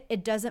apply it,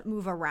 it doesn't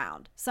move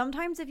around.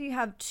 Sometimes if you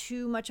have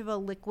too much of a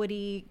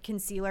liquidy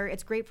concealer,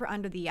 it's great for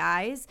under the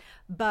eyes,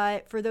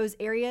 but for those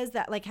areas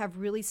that like have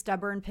really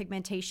stubborn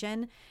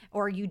pigmentation,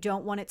 or you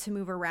don't want it to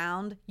move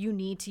around, you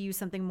need to use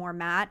something more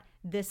matte.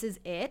 This is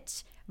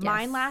it. Yes.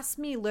 Mine lasts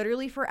me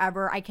literally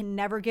forever. I can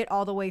never get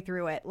all the way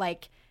through it.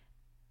 Like,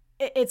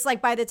 it's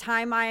like by the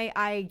time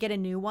I get a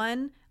new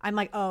one, I'm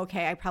like, oh,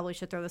 okay, I probably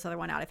should throw this other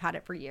one out. I've had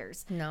it for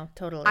years. No,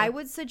 totally. I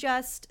would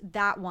suggest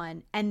that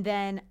one. And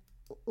then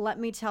let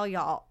me tell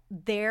y'all,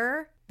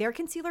 their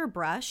concealer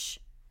brush.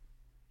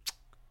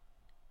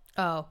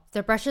 Oh,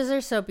 their brushes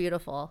are so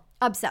beautiful.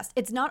 Obsessed.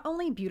 It's not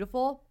only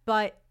beautiful,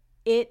 but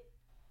it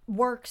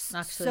works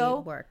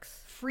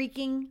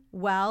freaking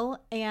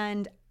well.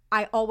 And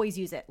I always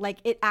use it. Like,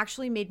 it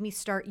actually made me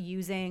start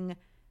using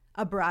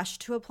a brush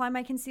to apply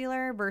my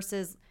concealer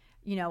versus,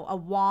 you know, a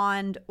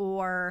wand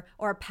or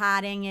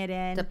patting it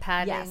in. The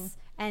padding. Yes.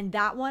 And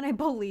that one, I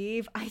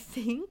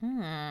think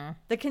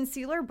the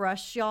concealer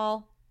brush,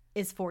 y'all,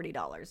 is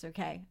 $40.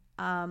 Okay.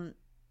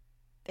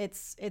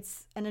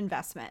 It's an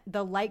investment.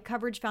 The light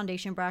coverage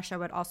foundation brush I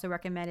would also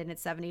recommend, and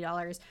it's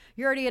 $70.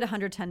 You're already at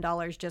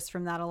 $110 just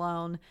from that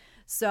alone.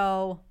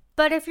 So,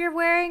 but if you're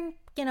wearing,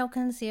 you know,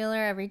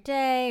 concealer every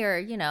day, or,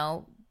 you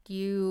know,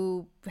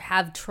 you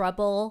have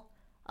trouble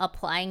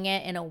applying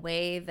it in a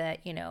way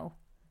that, you know,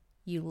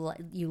 you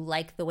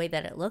like the way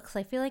that it looks,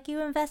 I feel like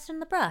you invest in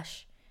the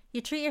brush.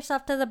 You treat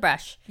yourself to the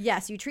brush.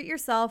 Yes, you treat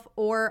yourself.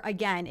 Or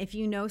again, if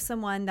you know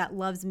someone that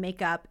loves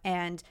makeup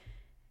and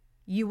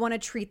you want to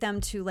treat them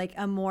to like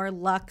a more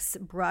luxe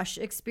brush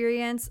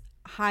experience,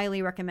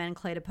 highly recommend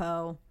Clé de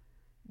Peau.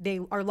 They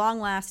are long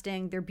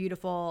lasting, they're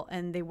beautiful,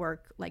 and they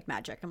work like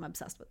magic. I'm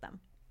obsessed with them.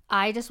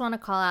 I just want to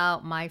call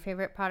out my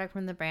favorite product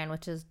from the brand,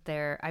 which is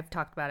I've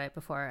talked about it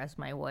before as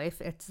my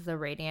wife. It's the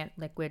Radiant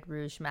Liquid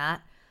Rouge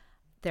Matte.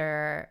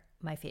 They're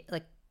my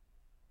like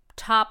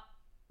top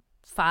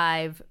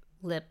 5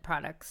 lip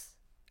products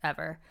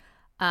ever.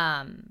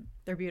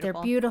 They're beautiful.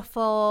 They're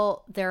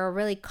beautiful. They're a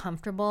really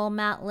comfortable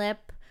matte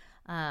lip.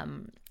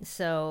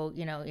 So,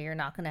 you know, you're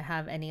not going to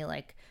have any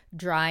like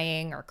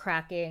drying or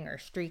cracking or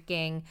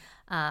streaking.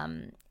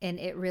 And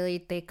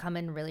they come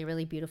in really,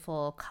 really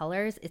beautiful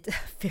colors. It's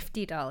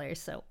 $50.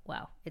 So,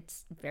 wow,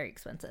 it's very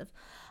expensive.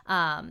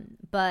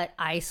 But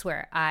I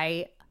swear,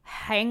 I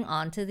hang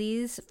on to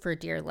these for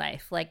dear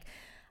life. Like,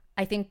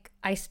 I think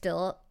I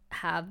still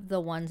have the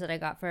ones that I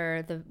got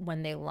for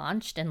when they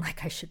launched, and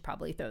like I should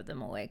probably throw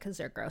them away because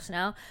they're gross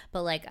now,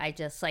 but like I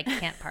just like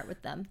can't part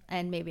with them,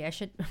 and maybe I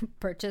should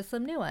purchase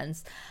some new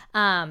ones.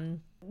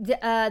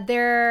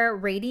 Their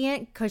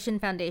Radiant Cushion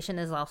Foundation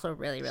is also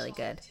really, really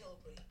good.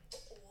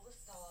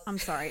 I'm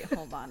sorry,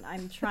 hold on.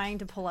 I'm trying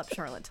to pull up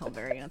Charlotte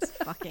Tilbury and it's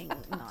fucking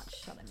not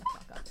shutting the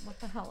fuck up. What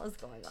the hell is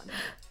going on here?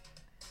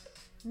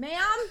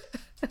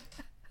 Ma'am?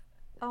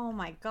 Oh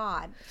my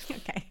God.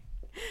 Okay.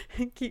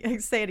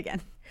 Say it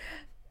again.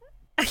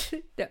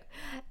 No.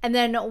 And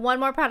then one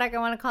more product I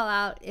want to call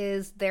out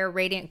is their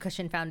Radiant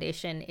Cushion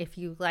Foundation. If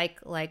you like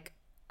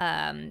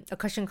a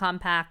cushion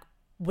compact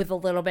with a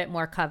little bit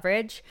more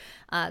coverage,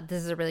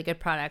 this is a really good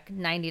product.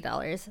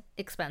 $90,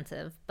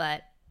 expensive,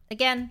 but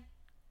again,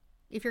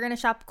 if you're gonna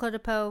shop Clé de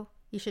Peau,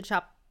 you should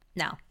shop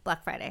now,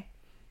 Black Friday.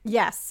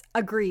 Yes,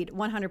 agreed,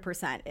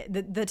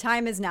 100%. The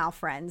time is now,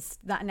 friends.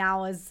 That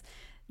now is,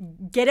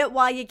 get it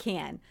while you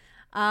can.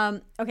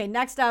 Okay,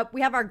 next up,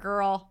 we have our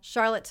girl,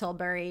 Charlotte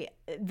Tilbury.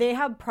 They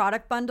have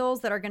product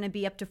bundles that are going to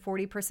be up to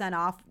 40%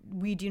 off.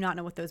 We do not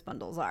know what those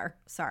bundles are.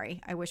 Sorry,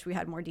 I wish we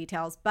had more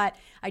details. But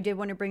I did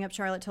want to bring up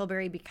Charlotte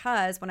Tilbury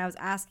because when I was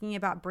asking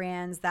about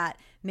brands that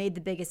made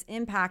the biggest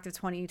impact of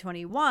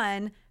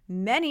 2021,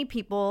 many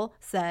people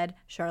said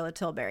Charlotte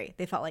Tilbury.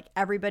 They felt like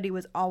everybody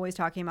was always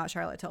talking about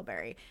Charlotte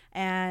Tilbury.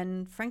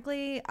 And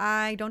frankly,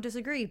 I don't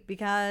disagree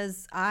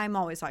because I'm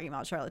always talking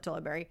about Charlotte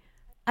Tilbury.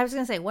 I was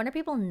going to say, when are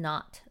people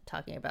not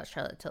talking about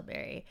Charlotte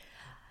Tilbury?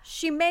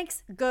 She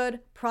makes good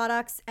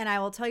products, and I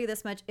will tell you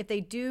this much. If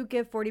they do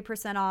give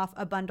 40% off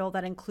a bundle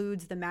that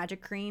includes the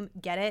magic cream,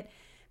 get it.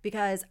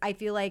 Because I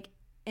feel like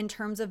in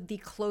terms of the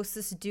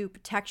closest dupe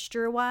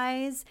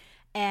texture-wise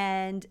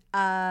and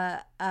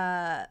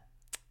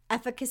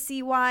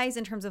efficacy-wise,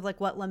 in terms of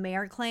like what La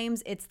Mer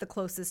claims, it's the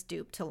closest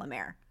dupe to La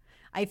Mer.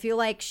 I feel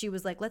like she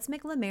was like, let's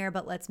make La Mer,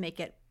 but let's make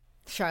it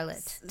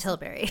Charlotte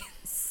Tilbury.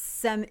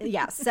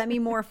 semi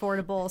more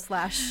affordable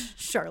 /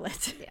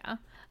 Charlotte.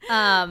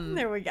 Yeah.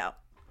 There we go.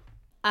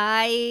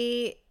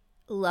 I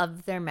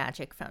love their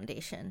Magic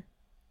Foundation.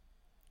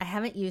 I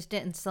haven't used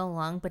it in so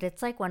long, but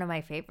it's like one of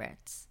my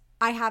favorites.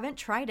 I haven't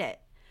tried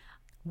it.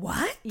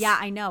 What? Yeah,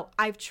 I know.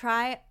 I've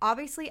tried,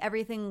 obviously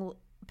everything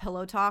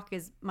Pillow Talk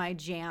is my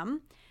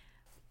jam,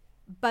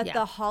 but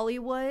the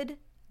Hollywood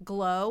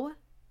Glow,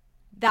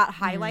 that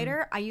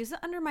highlighter, I use it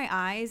under my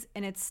eyes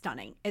and it's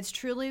stunning. It's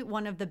truly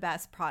one of the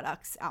best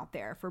products out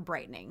there for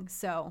brightening.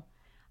 So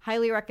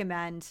highly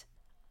recommend.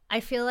 I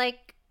feel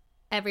like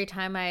every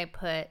time I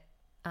put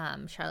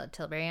Charlotte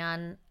Tilbury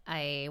on,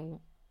 I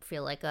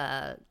feel like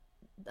a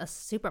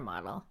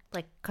supermodel.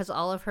 Like, because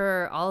all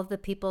of the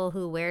people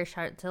who wear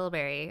Charlotte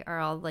Tilbury are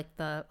all like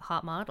the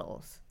hot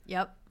models.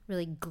 Yep.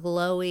 Really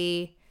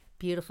glowy,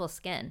 beautiful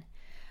skin.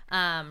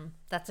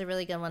 That's a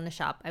really good one to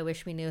shop. I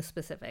wish we knew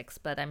specifics,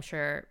 but I'm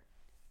sure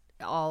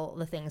all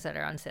the things that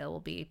are on sale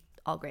will be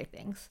all great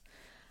things.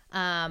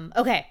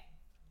 Okay.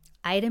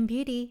 Item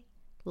Beauty,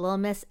 Little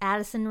Miss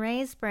Addison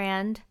Rae's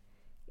brand,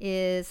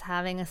 is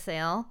having a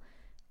sale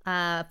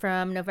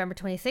from November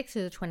 26th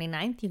to the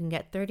 29th. You can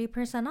get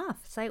 30%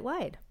 off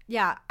site-wide.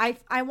 Yeah,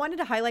 I wanted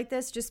to highlight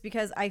this just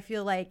because I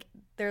feel like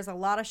there's a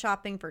lot of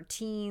shopping for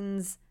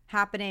teens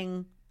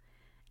happening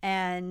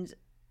and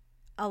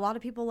a lot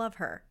of people love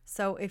her.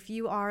 So if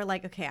you are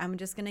like, okay, I'm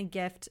just going to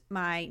gift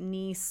my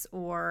niece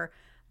or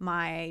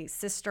my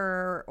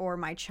sister or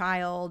my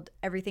child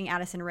everything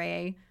Addison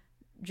Rae,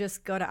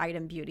 just go to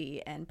Item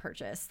Beauty and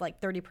purchase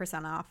like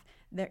 30% off.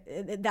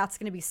 That's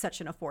going to be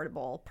such an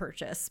affordable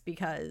purchase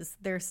because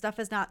their stuff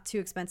is not too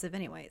expensive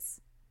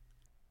anyways.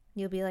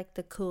 You'll be like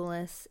the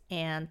coolest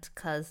aunt,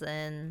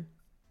 cousin,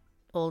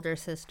 older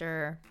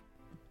sister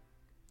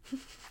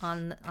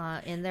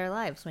in their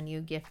lives when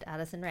you gift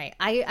Addison Rae.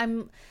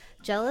 I'm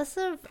jealous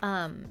of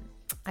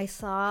I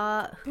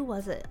saw, who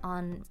was it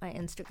on my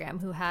Instagram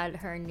who had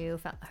her new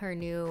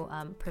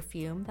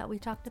perfume that we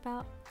talked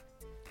about?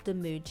 The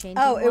mood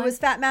changing one. It was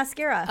Fat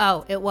Mascara.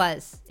 Oh, it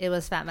was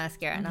Fat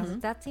Mascara. And I was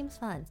like, that seems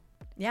fun.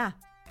 Yeah,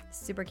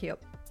 super cute.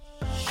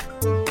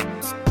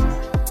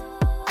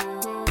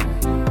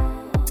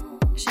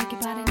 Shake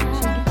your body now,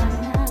 shake your body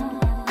now.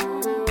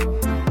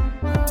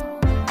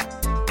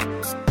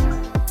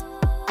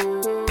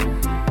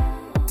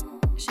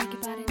 Shake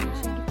your body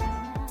now, shake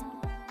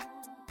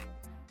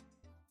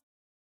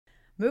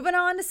Moving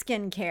on to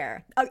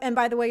skincare. And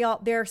by the way,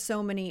 y'all, there are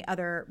so many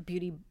other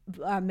beauty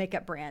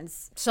makeup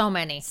brands. So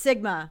many.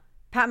 Sigma,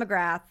 Pat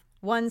McGrath,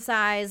 One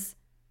Size,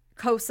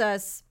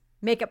 Kosas,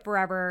 Makeup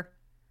Forever,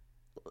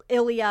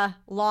 Ilia,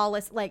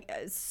 Lawless, like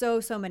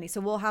so many.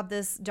 So we'll have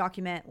this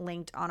document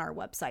linked on our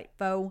website.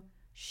 Faux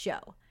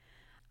show.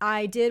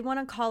 I did want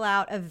to call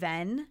out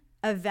Avène.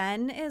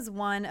 Avène is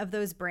one of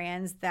those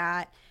brands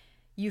that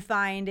you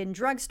find in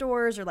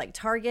drugstores or like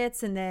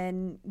Targets, and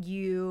then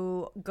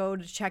you go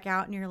to check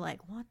out and you're like,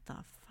 what the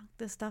fuck?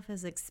 This stuff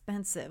is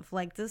expensive.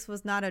 Like, this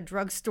was not a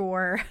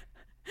drugstore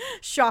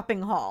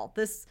shopping haul.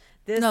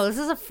 No, this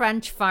is a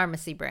French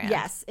pharmacy brand.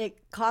 Yes,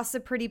 it costs a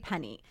pretty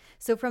penny.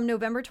 So from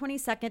November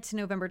 22nd to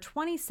November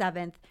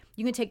 27th,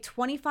 you can take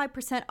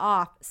 25%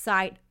 off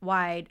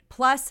site-wide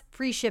plus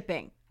free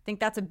shipping. I think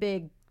that's a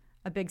big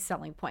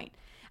selling point.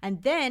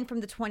 And then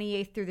from the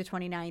 28th through the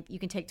 29th, you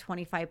can take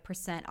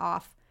 25%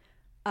 off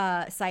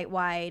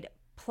site-wide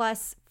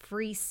plus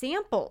free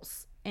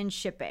samples and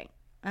shipping.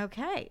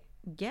 Okay,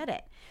 get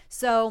it.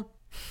 So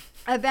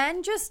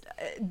Avène, just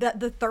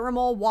the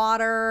thermal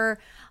water,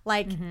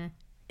 like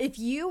if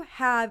you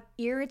have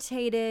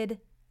irritated,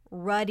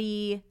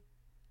 ruddy,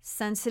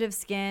 sensitive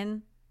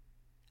skin,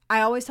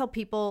 I always tell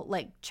people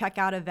like check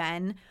out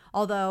Avène,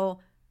 although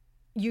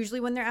usually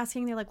when they're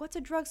asking, they're like, what's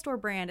a drugstore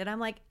brand? And I'm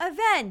like,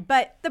 Avène,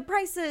 but the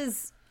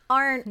prices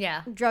aren't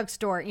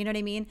drugstore, you know what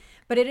I mean?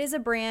 But it is a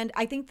brand.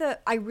 I think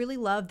I really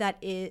love that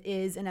it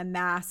is in a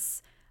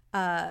mass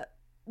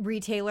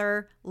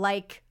retailer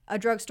like a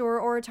drugstore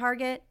or a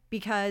Target,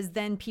 because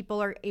then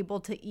people are able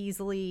to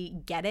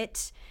easily get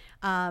it.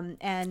 And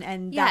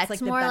that's like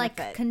the more benefit.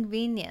 like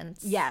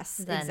convenience. Yes,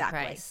 than exactly.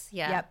 Price.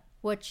 Yeah. Yep.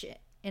 Which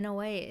in a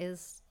way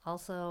is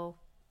also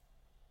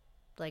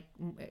like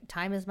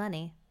time is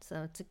money.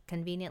 So it's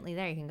conveniently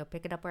there. You can go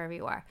pick it up wherever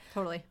you are.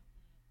 Totally.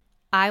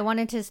 I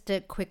wanted just to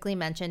quickly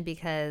mention,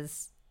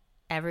 because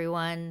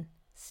everyone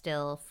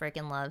still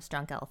freaking loves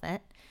Drunk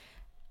Elephant.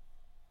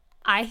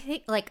 I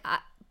think, like,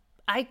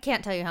 I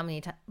can't tell you how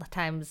many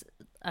times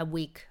a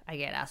week I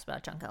get asked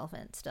about Drunk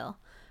Elephant still.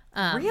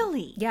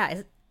 Really?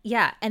 Yeah.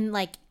 Yeah. And,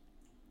 like,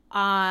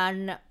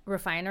 on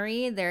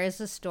Refinery, there is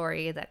a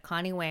story that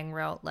Connie Wang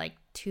wrote, like,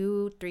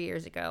 2-3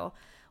 years ago,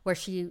 where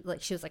she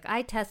was like,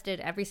 I tested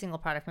every single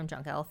product from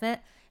Drunk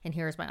Elephant, and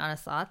here's my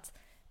honest thoughts.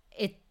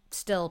 It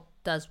still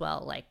does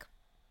well, like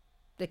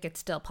it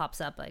still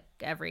pops up like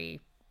every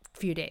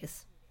few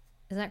days.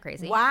 Isn't that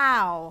crazy?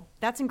 Wow.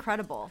 That's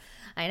incredible.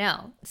 I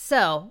know.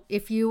 So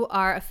if you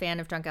are a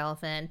fan of Drunk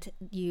Elephant,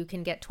 you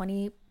can get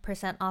 20%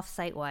 off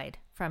site-wide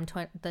from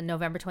the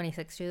November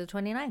 26th to the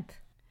 29th.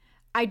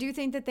 I do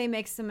think that they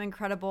make some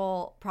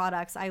incredible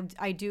products.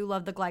 I do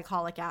love the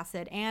glycolic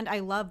acid, and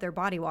I love their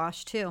body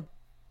wash too.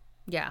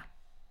 Yeah.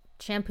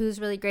 Shampoo's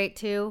really great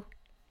too,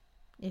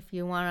 if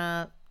you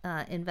want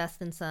to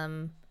invest in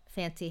some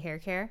fancy hair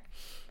care.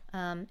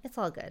 It's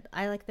all good.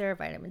 I like their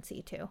vitamin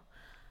C too.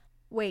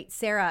 Wait,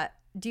 Sarah,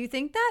 do you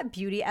think that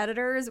beauty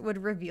editors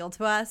would reveal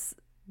to us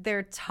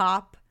their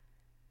top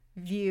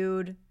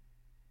viewed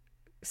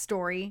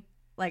story,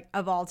 like,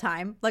 of all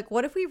time? Like,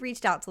 what if we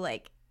reached out to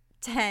like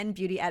 10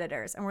 beauty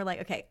editors and we're like,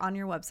 okay, on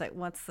your website,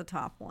 what's the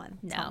top one?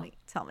 No.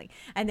 Tell me.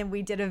 And then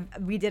we did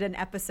an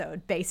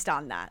episode based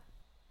on that.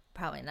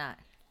 Probably not.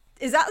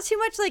 Is that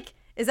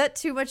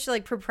too much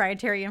like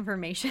proprietary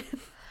information?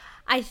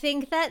 I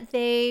think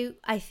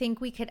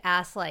we could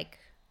ask like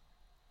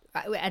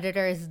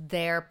editors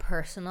their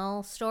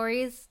personal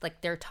stories,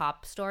 like their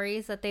top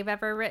stories that they've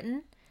ever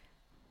written.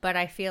 But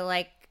I feel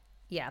like,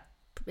 yeah,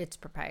 it's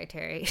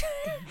proprietary.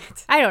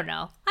 I don't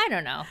know.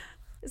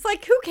 It's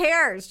like, who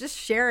cares? Just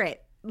share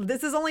it.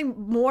 This is only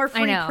more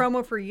free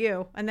promo for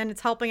you, and then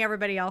it's helping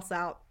everybody else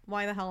out.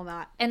 Why the hell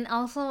not? And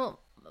also,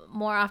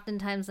 more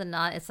oftentimes than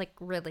not, it's like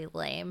really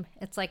lame.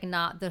 It's like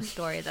not the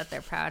story that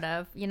they're proud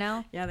of, you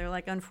know? Yeah, they're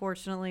like,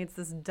 unfortunately, it's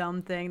this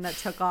dumb thing that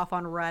took off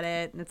on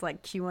Reddit, and it's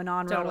like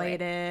QAnon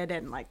related,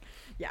 and like,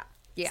 yeah.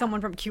 Someone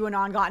from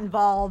QAnon got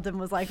involved and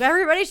was like,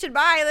 everybody should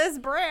buy this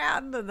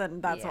brand, and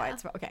then that's why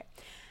it's okay.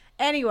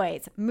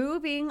 Anyways,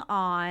 moving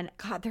on.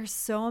 God, there's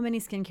so many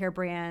skincare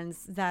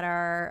brands that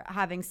are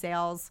having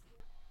sales.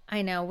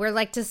 I know. We're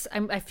like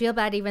I feel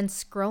bad even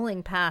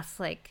scrolling past,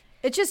 like.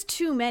 It's just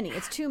too many.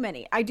 It's too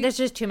many. There's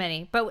just too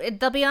many. But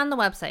they'll be on the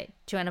website.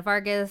 Joanna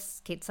Vargas,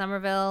 Kate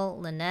Somerville,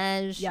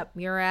 Laneige,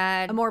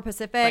 Murad. Amore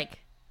Pacific. Like,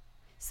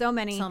 so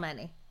many.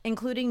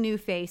 Including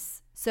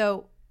NuFace.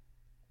 So,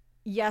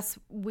 yes,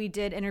 we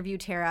did interview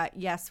Tara.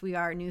 Yes, we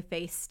are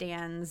NuFace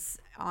stans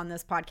on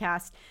this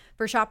podcast.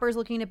 For shoppers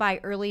looking to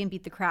buy early and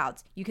beat the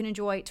crowds, you can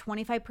enjoy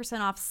 25%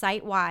 off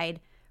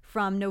site-wide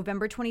from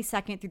November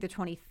 22nd through the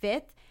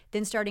 25th.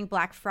 Then starting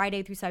Black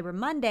Friday through Cyber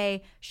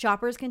Monday,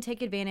 shoppers can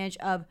take advantage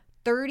of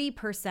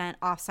 30%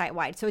 off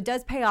site-wide. So it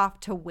does pay off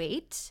to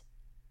wait.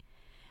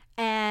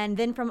 And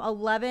then from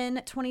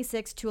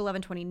 11/26 to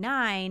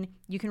 11/29,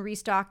 you can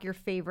restock your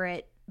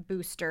favorite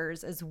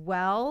boosters as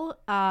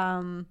well.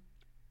 And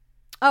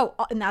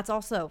that's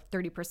also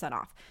 30%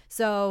 off.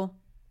 So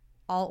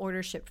all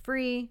orders ship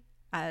free,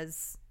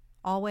 as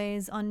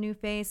always on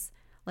NuFace.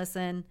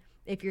 Listen,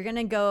 if you're going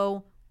to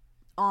go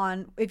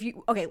on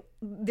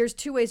there's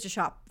two ways to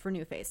shop for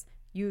NuFace.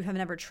 You have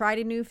never tried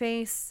a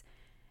NuFace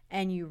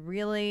and you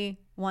really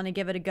want to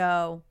give it a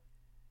go,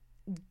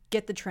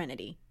 get the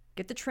Trinity.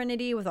 Get the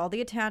Trinity with all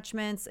the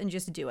attachments and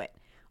just do it.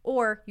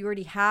 Or you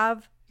already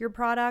have your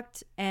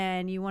product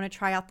and you want to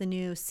try out the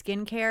new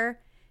skincare,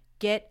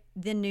 get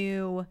the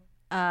new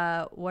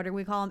what do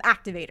we call them?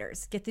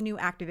 Activators. Get the new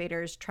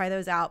activators. Try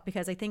those out,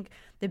 because I think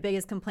the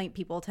biggest complaint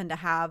people tend to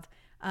have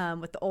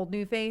with the old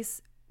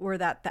NuFace were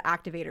that the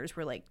activators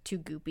were like too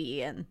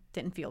goopy and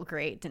didn't feel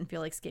great, didn't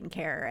feel like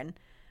skincare. And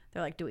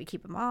they're like, do we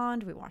keep them on?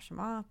 Do we wash them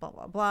off? Blah,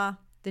 blah, blah.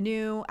 The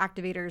new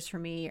activators for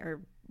me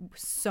are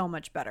so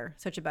much better.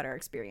 Such a better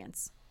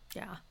experience.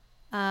 Yeah.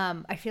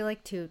 I feel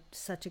like, too,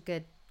 such a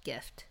good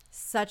gift.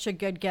 Such a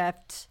good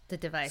gift. The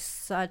device.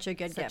 Such a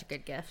good gift. Such a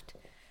good gift.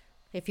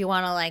 If you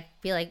want to, like,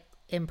 be, like,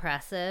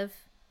 impressive,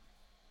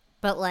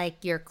 but,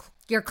 like, you're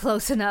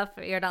close enough.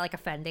 You're not, like,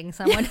 offending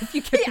someone if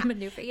you give them a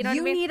new face. You know what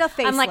I mean? You need a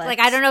facelift. I'm like,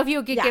 I don't know if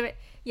you could give it.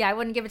 Yeah, I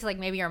wouldn't give it to, like,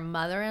 maybe your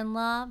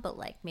mother-in-law, but,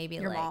 like, maybe,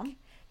 your like, mom?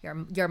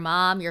 Your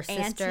mom, your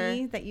sister.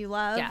 Auntie that you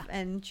love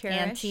and cherish.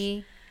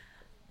 Auntie.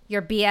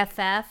 Your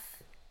BFF.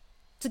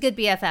 It's a good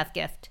BFF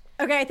gift.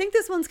 Okay, I think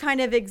this one's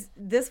kind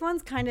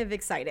of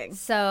exciting.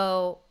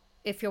 So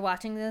if you're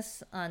watching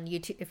this on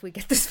YouTube, if we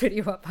get this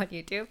video up on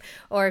YouTube,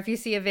 or if you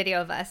see a video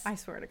of us, I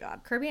swear to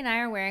God, Kirby and I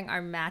are wearing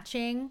our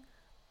matching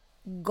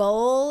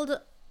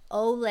gold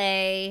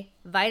Olay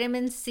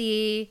vitamin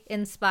C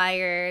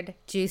inspired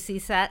juicy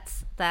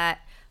sets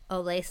that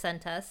Olay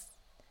sent us.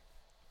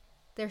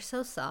 They're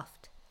so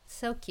soft,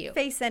 so cute.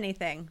 Face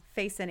anything.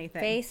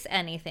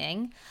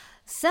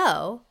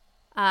 So,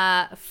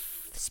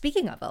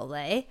 speaking of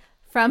Olay,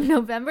 from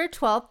November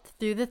 12th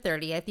through the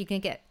 30th, you can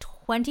get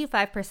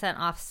 25%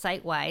 off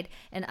site-wide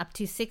and up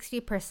to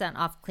 60%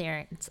 off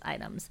clearance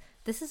items.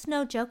 This is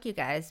no joke, you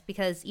guys,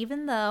 because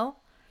even though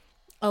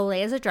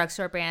Olay is a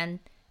drugstore brand,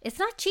 it's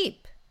not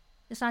cheap.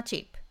 It's not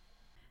cheap.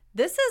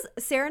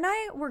 Sarah and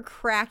I were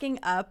cracking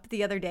up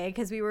the other day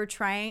because we were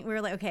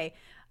like, okay,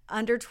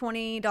 under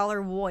 $20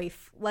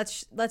 WOIF.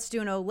 Let's do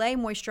an Olay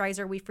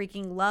moisturizer. We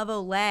freaking love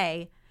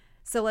Olay.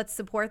 So let's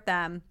support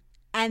them.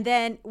 And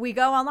then we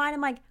go online. I'm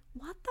like,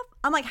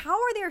 how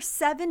are there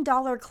 $7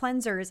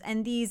 cleansers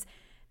and these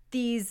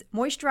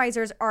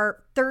moisturizers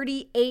are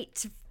 $38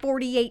 to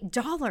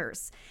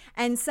 $48?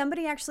 And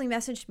somebody actually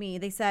messaged me.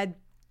 They said,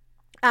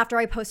 after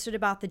I posted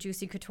about the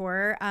Juicy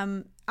Couture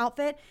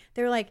outfit,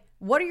 they were like,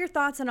 what are your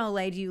thoughts on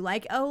Olay? Do you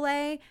like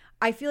Olay?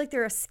 I feel like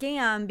they're a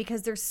scam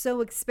because they're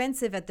so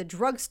expensive at the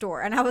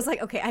drugstore. And I was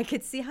like, okay, I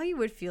could see how you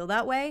would feel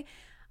that way.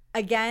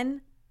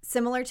 Again,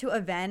 similar to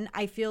Aven,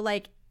 I feel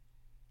like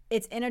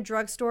it's in a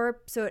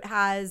drugstore, so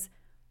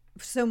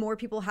more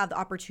people have the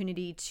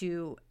opportunity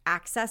to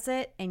access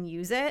it and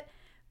use it.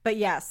 But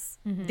yes,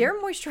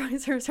 their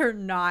moisturizers are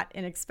not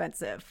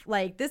inexpensive.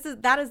 Like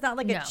that is not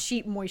like a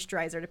cheap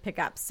moisturizer to pick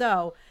up.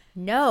 So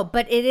no,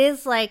 but it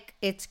is like,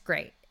 it's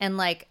great. And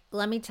like,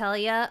 let me tell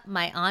you,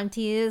 my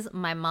aunties,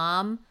 my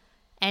mom,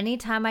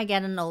 anytime I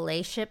get an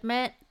Olay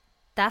shipment,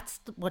 that's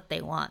what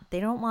they want. They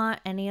don't want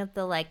any of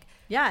the like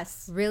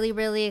really,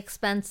 really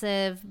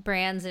expensive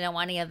brands. They don't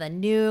want any of the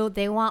new.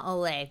 They want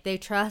Olay. They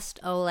trust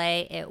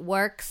Olay. It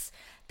works.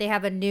 They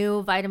have a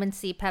new vitamin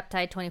C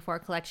peptide 24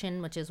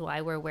 collection, which is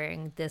why we're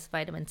wearing this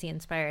vitamin C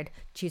inspired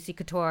Juicy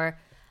Couture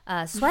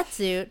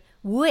sweatsuit,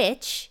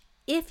 which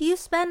if you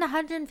spend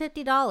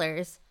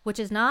 $150, which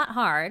is not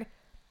hard,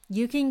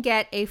 you can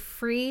get a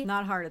free,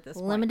 not hard at this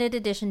point, limited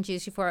edition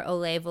Juicy Couture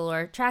Olay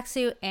velour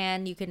tracksuit,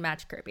 and you can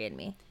match Kirby and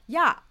me.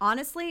 Yeah,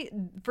 honestly,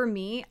 for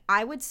me,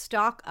 I would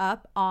stock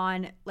up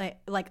on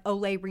like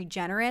Olay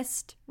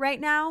Regenerist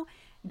right now.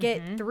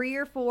 Get 3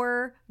 or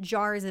 4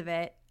 jars of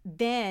it.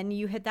 Then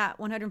you hit that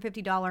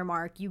 $150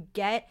 mark. You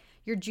get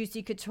your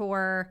Juicy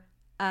Couture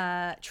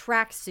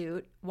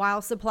tracksuit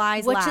while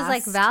supplies last. Which is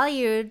like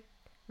valued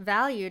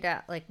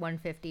at like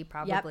 $150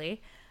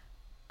 probably.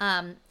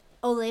 Yep.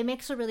 Olay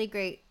makes a really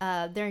great,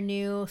 their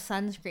new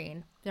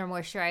sunscreen, their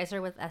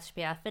moisturizer with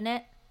SPF in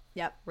it.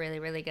 Yep. Really,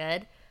 really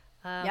good.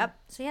 Yep.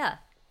 So yeah,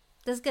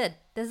 this is good.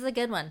 This is a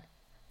good one.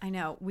 I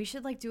know. We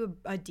should like do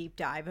a deep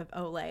dive of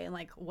Olay and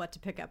like what to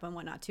pick up and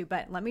what not to.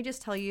 But let me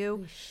just tell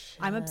you,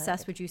 I'm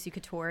obsessed with Juicy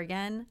Couture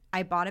again.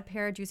 I bought a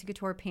pair of Juicy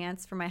Couture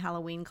pants for my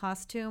Halloween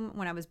costume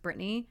when I was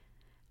Brittany.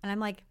 And I'm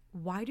like,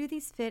 why do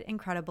these fit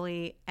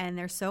incredibly? And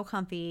they're so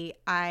comfy.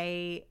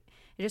 It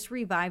just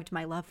revived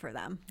my love for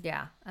them.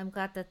 Yeah. I'm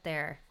glad that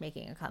they're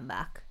making a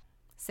comeback.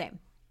 Same.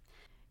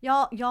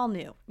 Y'all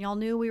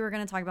knew we were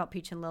going to talk about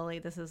Peach and Lily.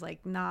 This is like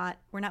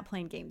we're not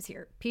playing games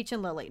here. Peach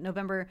and Lily,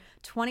 November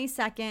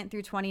 22nd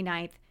through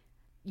 29th.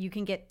 You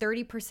can get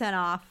 30%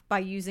 off by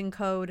using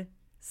code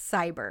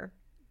CYBER.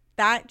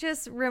 That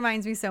just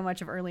reminds me so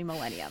much of early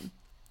millennium.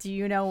 Do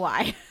you know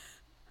why?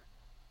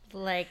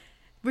 Like,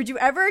 would you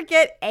ever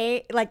get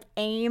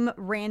AIM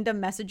random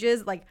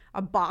messages, like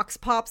a box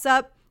pops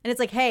up and it's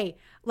like, hey,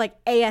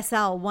 like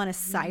ASL want to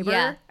cyber?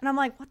 Yeah. And I'm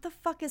like, what the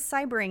fuck is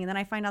cybering? And then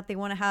I find out they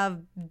want to have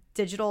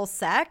digital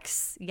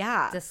sex.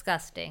 Yeah.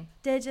 Disgusting.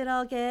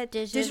 Digital get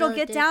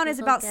down is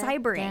about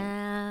cybering.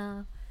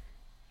 Down.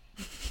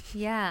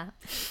 Yeah.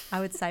 I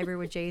would cyber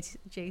with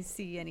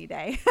JC any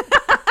day.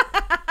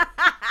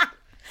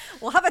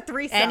 We'll have a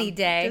threesome. Any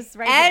day. Just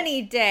right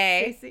Any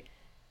day. JC.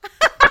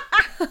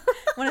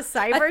 Want to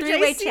cyber A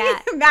three-way JC?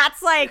 chat.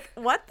 Matt's like,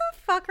 what the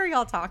fuck are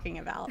y'all talking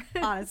about?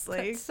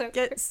 Honestly, That's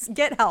so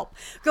get help.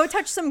 Go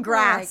touch some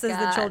grass, as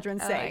the God. children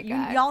Oh say. my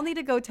God. Y'all need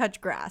to go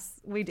touch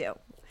grass. We do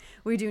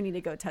need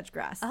to go touch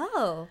grass.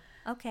 Oh,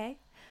 okay.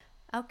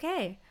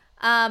 Okay.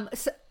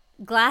 So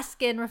glass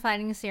skin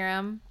refining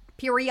serum,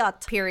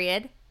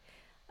 period.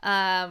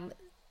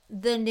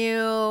 The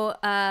new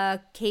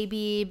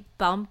KB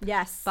Bump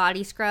Yes.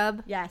 body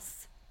scrub,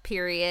 Yes.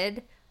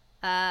 period.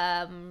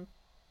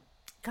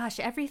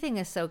 Gosh, everything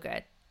is so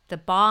good. The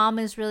balm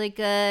is really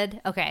good.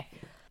 Okay.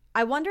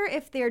 I wonder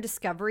if their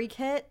Discovery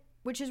Kit,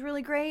 which is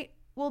really great,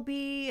 will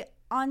be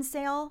on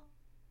sale.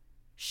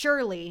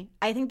 Surely.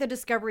 I think the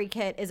Discovery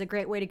Kit is a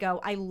great way to go.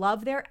 I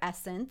love their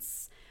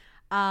essence.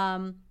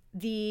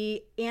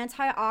 The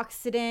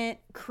antioxidant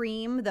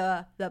cream,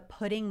 the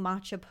pudding,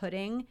 matcha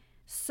pudding,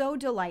 so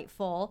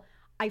delightful.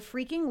 I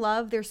freaking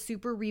love their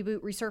Super Reboot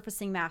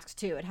resurfacing mask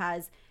too. It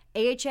has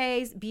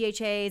AHAs,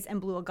 BHAs,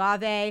 and blue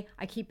agave.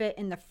 I keep it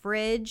in the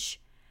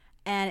fridge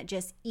and it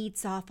just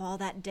eats off all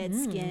that dead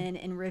skin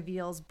and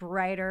reveals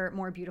brighter,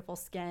 more beautiful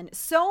skin.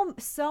 So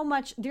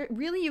much.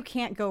 Really, you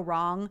can't go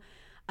wrong.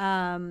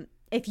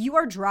 If you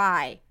are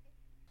dry,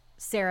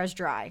 Sarah's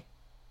dry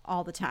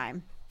all the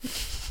time.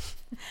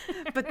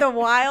 But the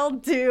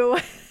Wild Dew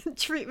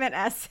treatment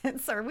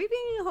essence. Are we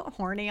being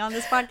horny on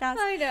this podcast?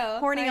 I know,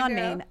 Horny I on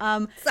know.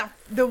 Maine.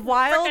 The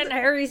Wild Frickin'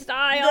 Harry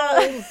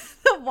Styles.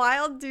 the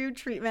Wild Dew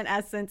treatment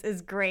essence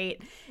is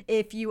great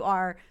if you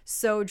are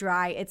so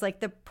dry. It's like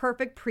the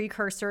perfect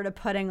precursor to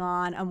putting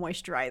on a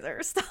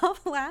moisturizer.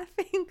 Stop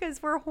laughing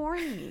because we're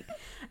horny.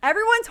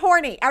 Everyone's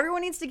horny.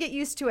 Everyone needs to get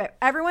used to it.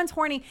 Everyone's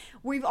horny.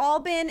 We've all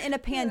been in a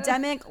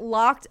pandemic,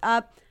 locked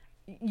up.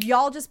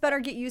 Y'all just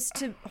better get used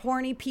to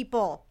horny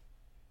people.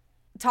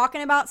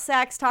 Talking about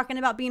sex, talking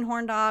about being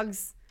horn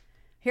dogs.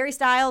 Harry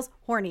Styles,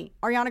 horny.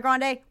 Ariana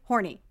Grande,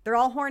 horny. They're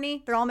all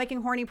horny. They're all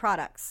making horny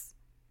products.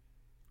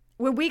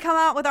 When we come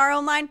out with our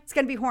own line, it's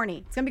going to be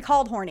horny. It's going to be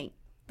called horny.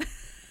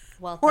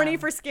 Well, Horny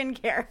for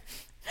skincare.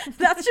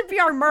 That should be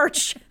our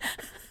merch.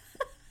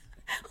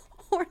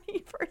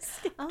 Horny for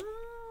skin.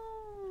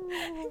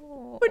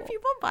 Oh. Would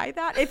people buy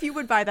that? If you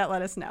would buy that,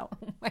 let us know.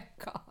 Oh my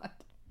God.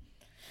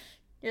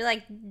 You're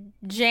like,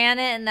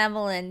 Janet and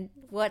Evelyn,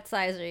 what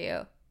size are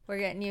you? We're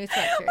getting you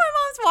sweatshirts. My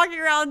mom's walking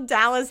around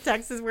Dallas,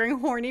 Texas wearing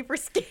horny for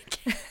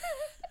skincare.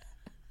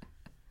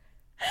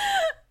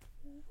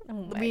 Oh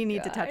my We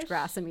need to gosh. touch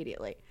grass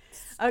immediately.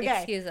 Okay.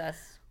 Excuse us.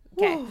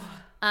 Okay.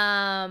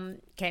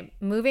 Okay,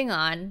 moving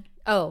on.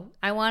 Oh,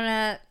 I want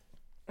to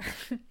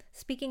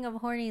speaking of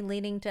horny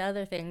leading to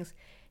other things,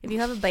 if you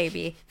have a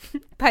baby,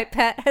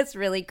 Pipette has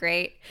really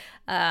great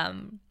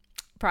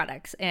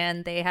products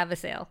and they have a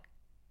sale.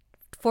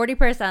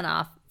 40%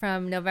 off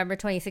from November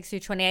 26th through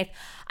 28th.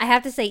 I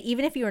have to say,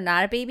 even if you are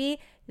not a baby,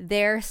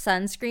 their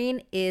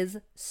sunscreen is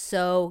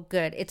so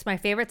good. It's my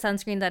favorite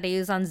sunscreen that I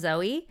use on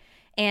Zoe.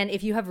 And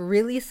if you have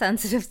really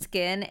sensitive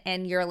skin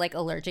and you're like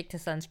allergic to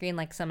sunscreen,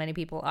 like so many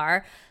people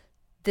are,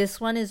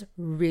 this one is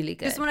really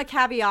good. Just want a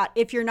caveat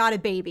if you're not a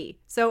baby.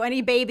 So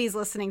any babies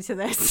listening to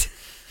this.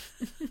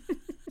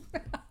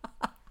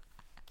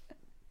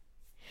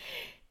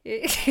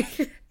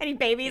 Any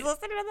babies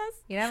listening to this?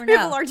 You never We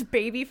have a know. large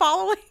baby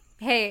following.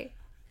 Hey,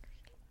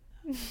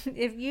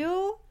 if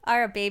you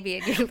are a baby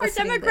and you're Our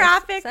listening to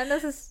demographic.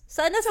 this,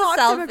 send us a Talk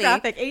selfie.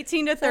 demographic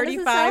 18 to Send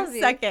us a 35 selfie.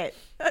 second.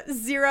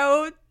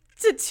 0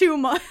 to 2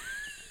 months.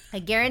 I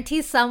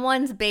guarantee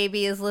someone's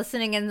baby is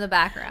listening in the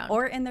background.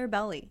 Or in their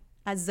belly,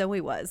 as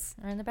Zoe was.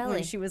 Or in the belly.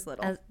 When she was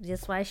little.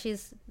 That's why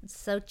she's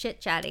so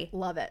chit-chatty.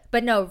 Love it.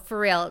 But no, for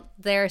real,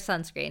 their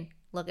sunscreen.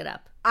 Look it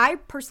up. I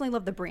personally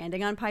love the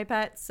branding on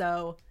Pipette,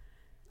 so...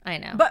 I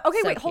know. But okay,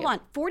 So wait, hold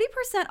cute. on.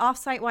 40% off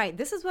site-wide.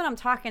 This is what I'm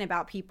talking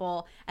about,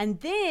 people. And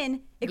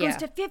then it goes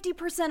Yeah. to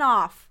 50%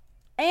 off.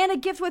 And a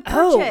gift with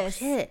Oh, purchase.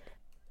 shit.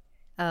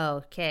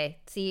 Okay.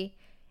 See?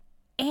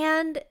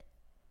 And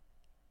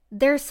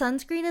their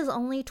sunscreen is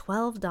only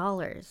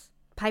 $12.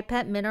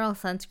 Pipette mineral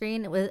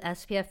sunscreen with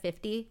SPF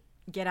 50.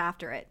 Get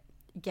after it.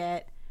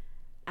 Get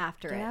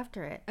after Get it.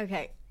 after it.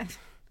 Okay.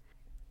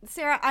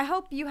 Sarah, I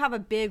hope you have a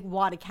big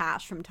wad of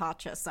cash from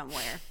Tatcha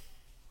somewhere.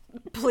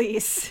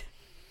 Please.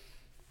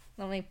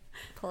 Let me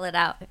pull it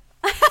out.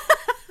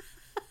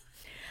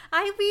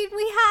 I mean,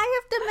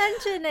 I have to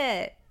mention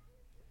it.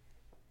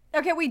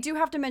 Okay, we do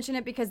have to mention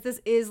it because this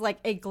is like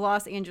a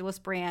Los Angeles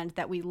brand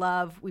that we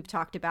love. We've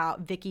talked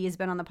about. Vicky has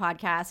been on the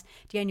podcast.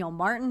 Daniel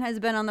Martin has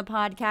been on the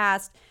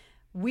podcast.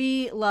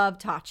 We love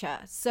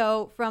Tatcha.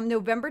 So from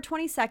November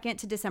 22nd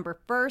to December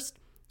 1st,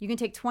 you can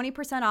take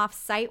 20% off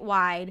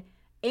site-wide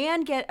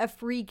and get a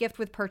free gift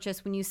with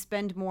purchase when you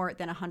spend more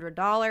than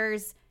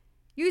 $100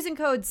 using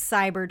code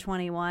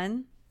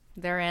CYBER21.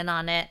 They're in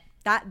on it.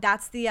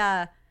 That's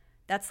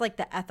like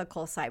the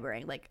ethical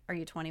cybering. Like, are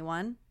you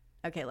 21?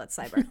 Okay, let's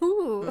cyber.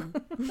 Ooh.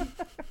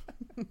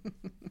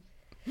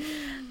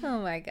 Oh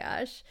my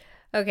gosh.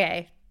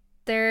 Okay.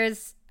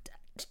 There's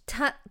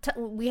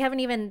we haven't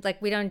even,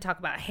 like, we don't talk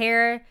about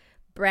hair,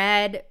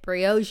 bread,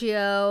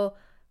 Briogeo,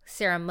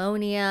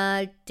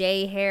 Ceremonia,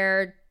 Day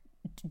Hair,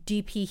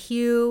 DP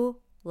Hue.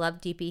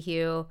 Love DP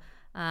Hue.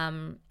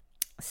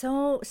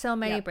 So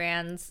many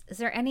brands. Is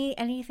there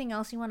anything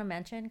else you want to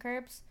mention,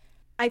 Curbs?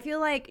 I feel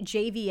like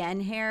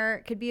JVN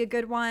hair could be a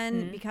good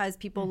one because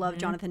people love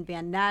Jonathan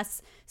Van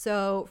Ness.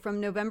 So from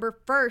November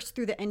 1st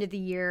through the end of the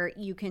year,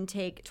 you can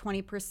take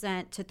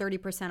 20% to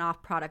 30%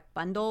 off product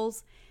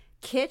bundles.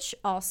 Kitsch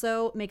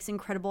also makes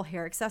incredible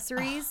hair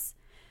accessories.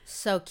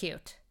 So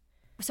cute.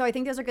 So I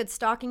think those are good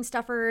stocking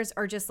stuffers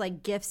or just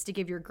like gifts to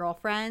give your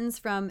girlfriends.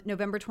 From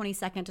November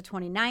 22nd to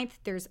 29th,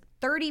 there's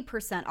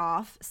 30%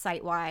 off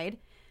site-wide.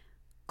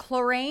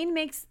 Chlorane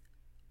makes,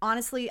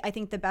 honestly, I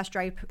think the best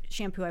dry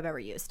shampoo I've ever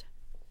used.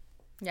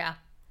 Yeah.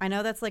 I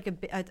know that's like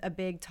a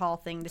big, tall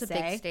thing to say. It's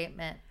a big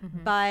statement.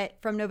 Mm-hmm. But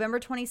from November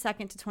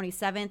 22nd to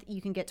 27th,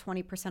 you can get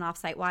 20% off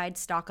site-wide.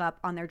 Stock up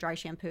on their dry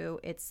shampoo.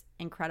 It's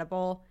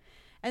incredible.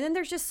 And then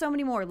there's just so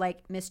many more,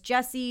 like Miss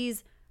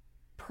Jessie's,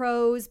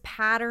 Prose,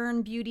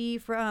 Pattern Beauty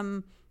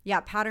from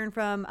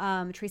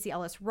Tracy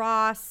Ellis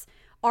Ross,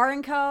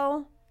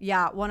 R&Co.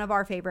 Yeah, one of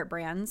our favorite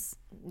brands.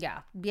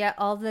 Yeah,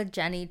 all the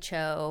Jenny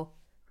Cho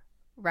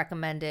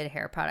recommended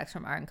hair products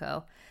from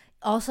R&Co.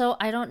 Also,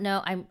 I don't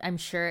know, I'm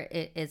sure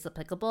it is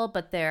applicable,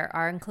 but their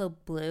R&Co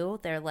Blue,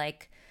 they're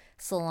like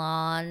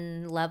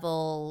salon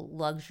level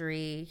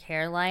luxury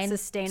hairline.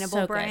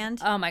 Sustainable brand.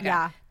 Good. Oh my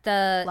God.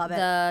 Yeah. Love it.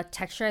 The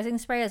texturizing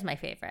spray is my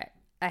favorite.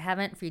 I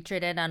haven't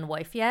featured it on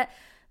Wife yet,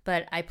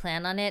 but I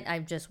plan on it.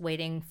 I'm just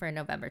waiting for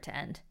November to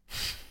end.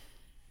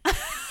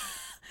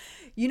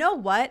 You know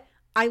what?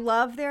 I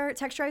love their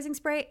texturizing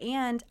spray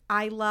and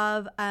I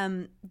love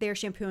their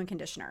shampoo and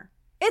conditioner.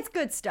 It's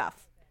good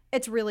stuff.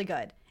 It's really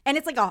good. And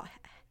it's like a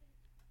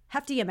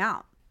hefty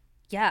amount.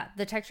 Yeah,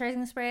 the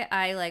texturizing spray,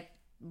 I like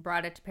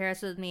brought it to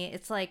Paris with me.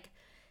 It's like,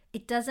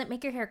 it doesn't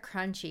make your hair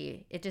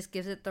crunchy. It just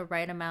gives it the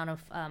right amount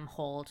of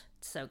hold.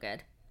 It's so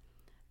good.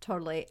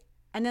 Totally.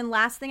 And then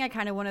last thing I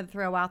kind of wanted to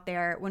throw out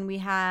there, when we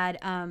had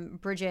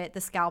Bridget,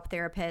 the scalp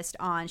therapist,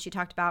 on, she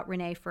talked about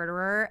Renee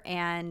Ferderer,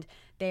 and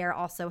they are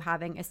also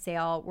having a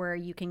sale where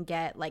you can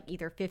get like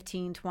either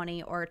 15,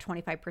 20, or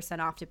 25%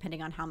 off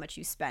depending on how much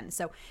you spend.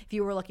 So if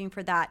you were looking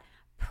for that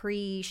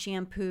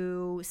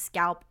pre-shampoo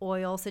scalp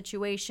oil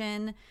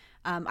situation,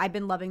 I've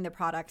been loving the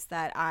products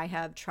that I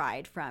have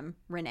tried from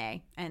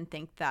Renee and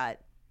think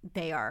that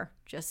they are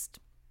just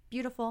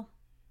beautiful.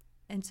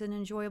 It's an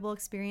enjoyable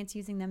experience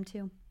using them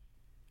too.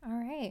 All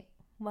right.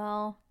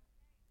 Well,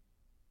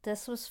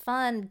 this was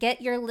fun.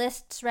 Get your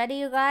lists ready,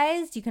 you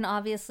guys. You can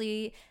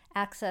obviously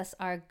access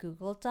our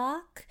Google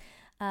Doc.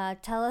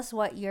 Tell us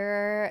what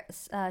you're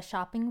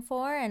shopping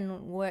for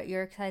and what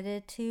you're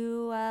excited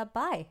to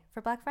buy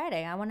for Black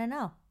Friday. I want to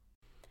know.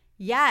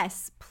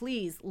 Yes,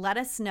 please let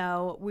us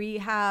know. We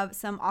have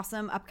some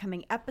awesome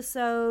upcoming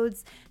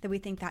episodes that we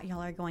think that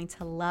y'all are going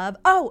to love.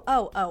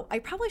 Oh, I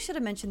probably should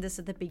have mentioned this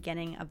at the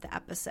beginning of the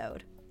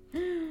episode.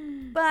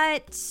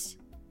 But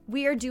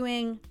we are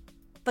doing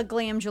the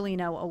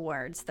Glamgelino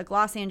Awards, the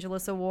Los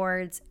Angeles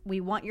Awards.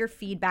 We want your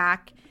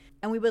feedback,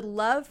 and we would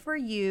love for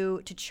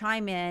you to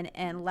chime in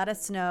and let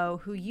us know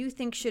who you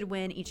think should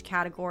win each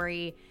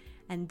category,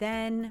 and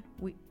then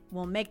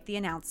we'll make the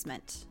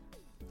announcement.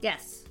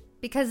 Yes,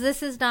 because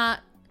this is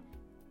not,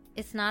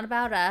 it's not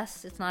about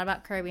us. It's not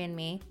about Kirby and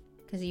me,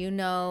 because you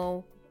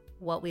know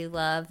what we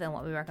love and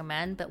what we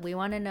recommend, but we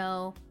want to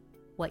know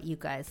what you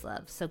guys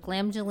love. So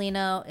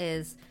Glamgelino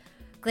is...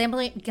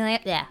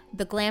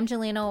 the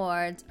Glamgelino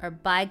Awards are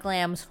by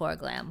Glams for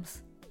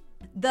Glams.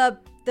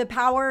 The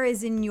power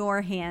is in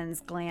your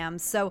hands,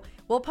 Glams. So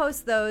we'll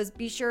post those.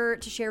 Be sure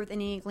to share with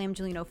any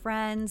Glamgelino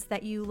friends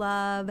that you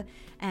love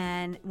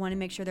and want to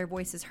make sure their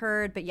voice is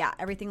heard. But yeah,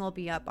 everything will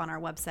be up on our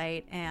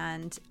website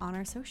and on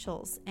our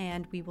socials.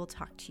 And we will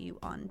talk to you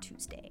on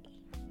Tuesday.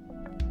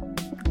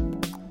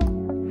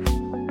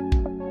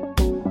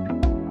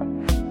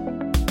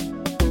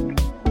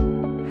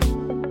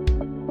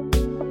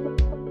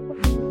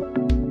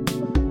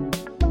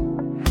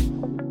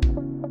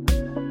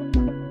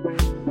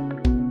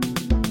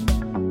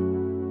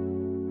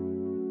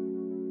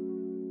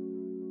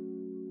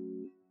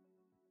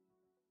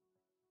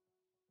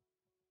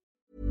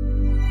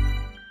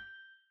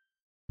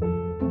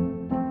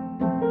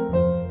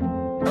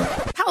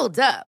 Hold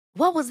up.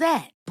 What was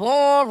that?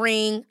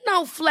 Boring.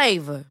 No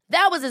flavor.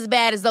 That was as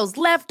bad as those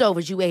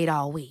leftovers you ate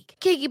all week.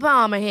 Keke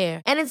Palmer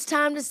here. And it's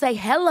time to say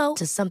hello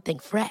to something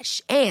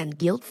fresh and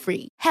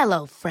guilt-free.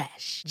 Hello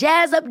Fresh.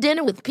 Jazz up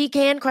dinner with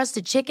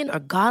pecan-crusted chicken or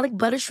garlic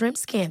butter shrimp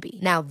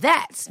scampi. Now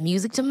that's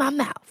music to my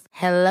mouth.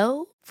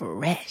 Hello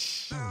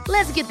Fresh.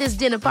 Let's get this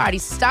dinner party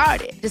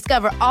started.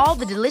 Discover all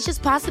the delicious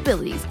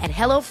possibilities at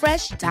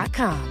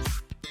HelloFresh.com.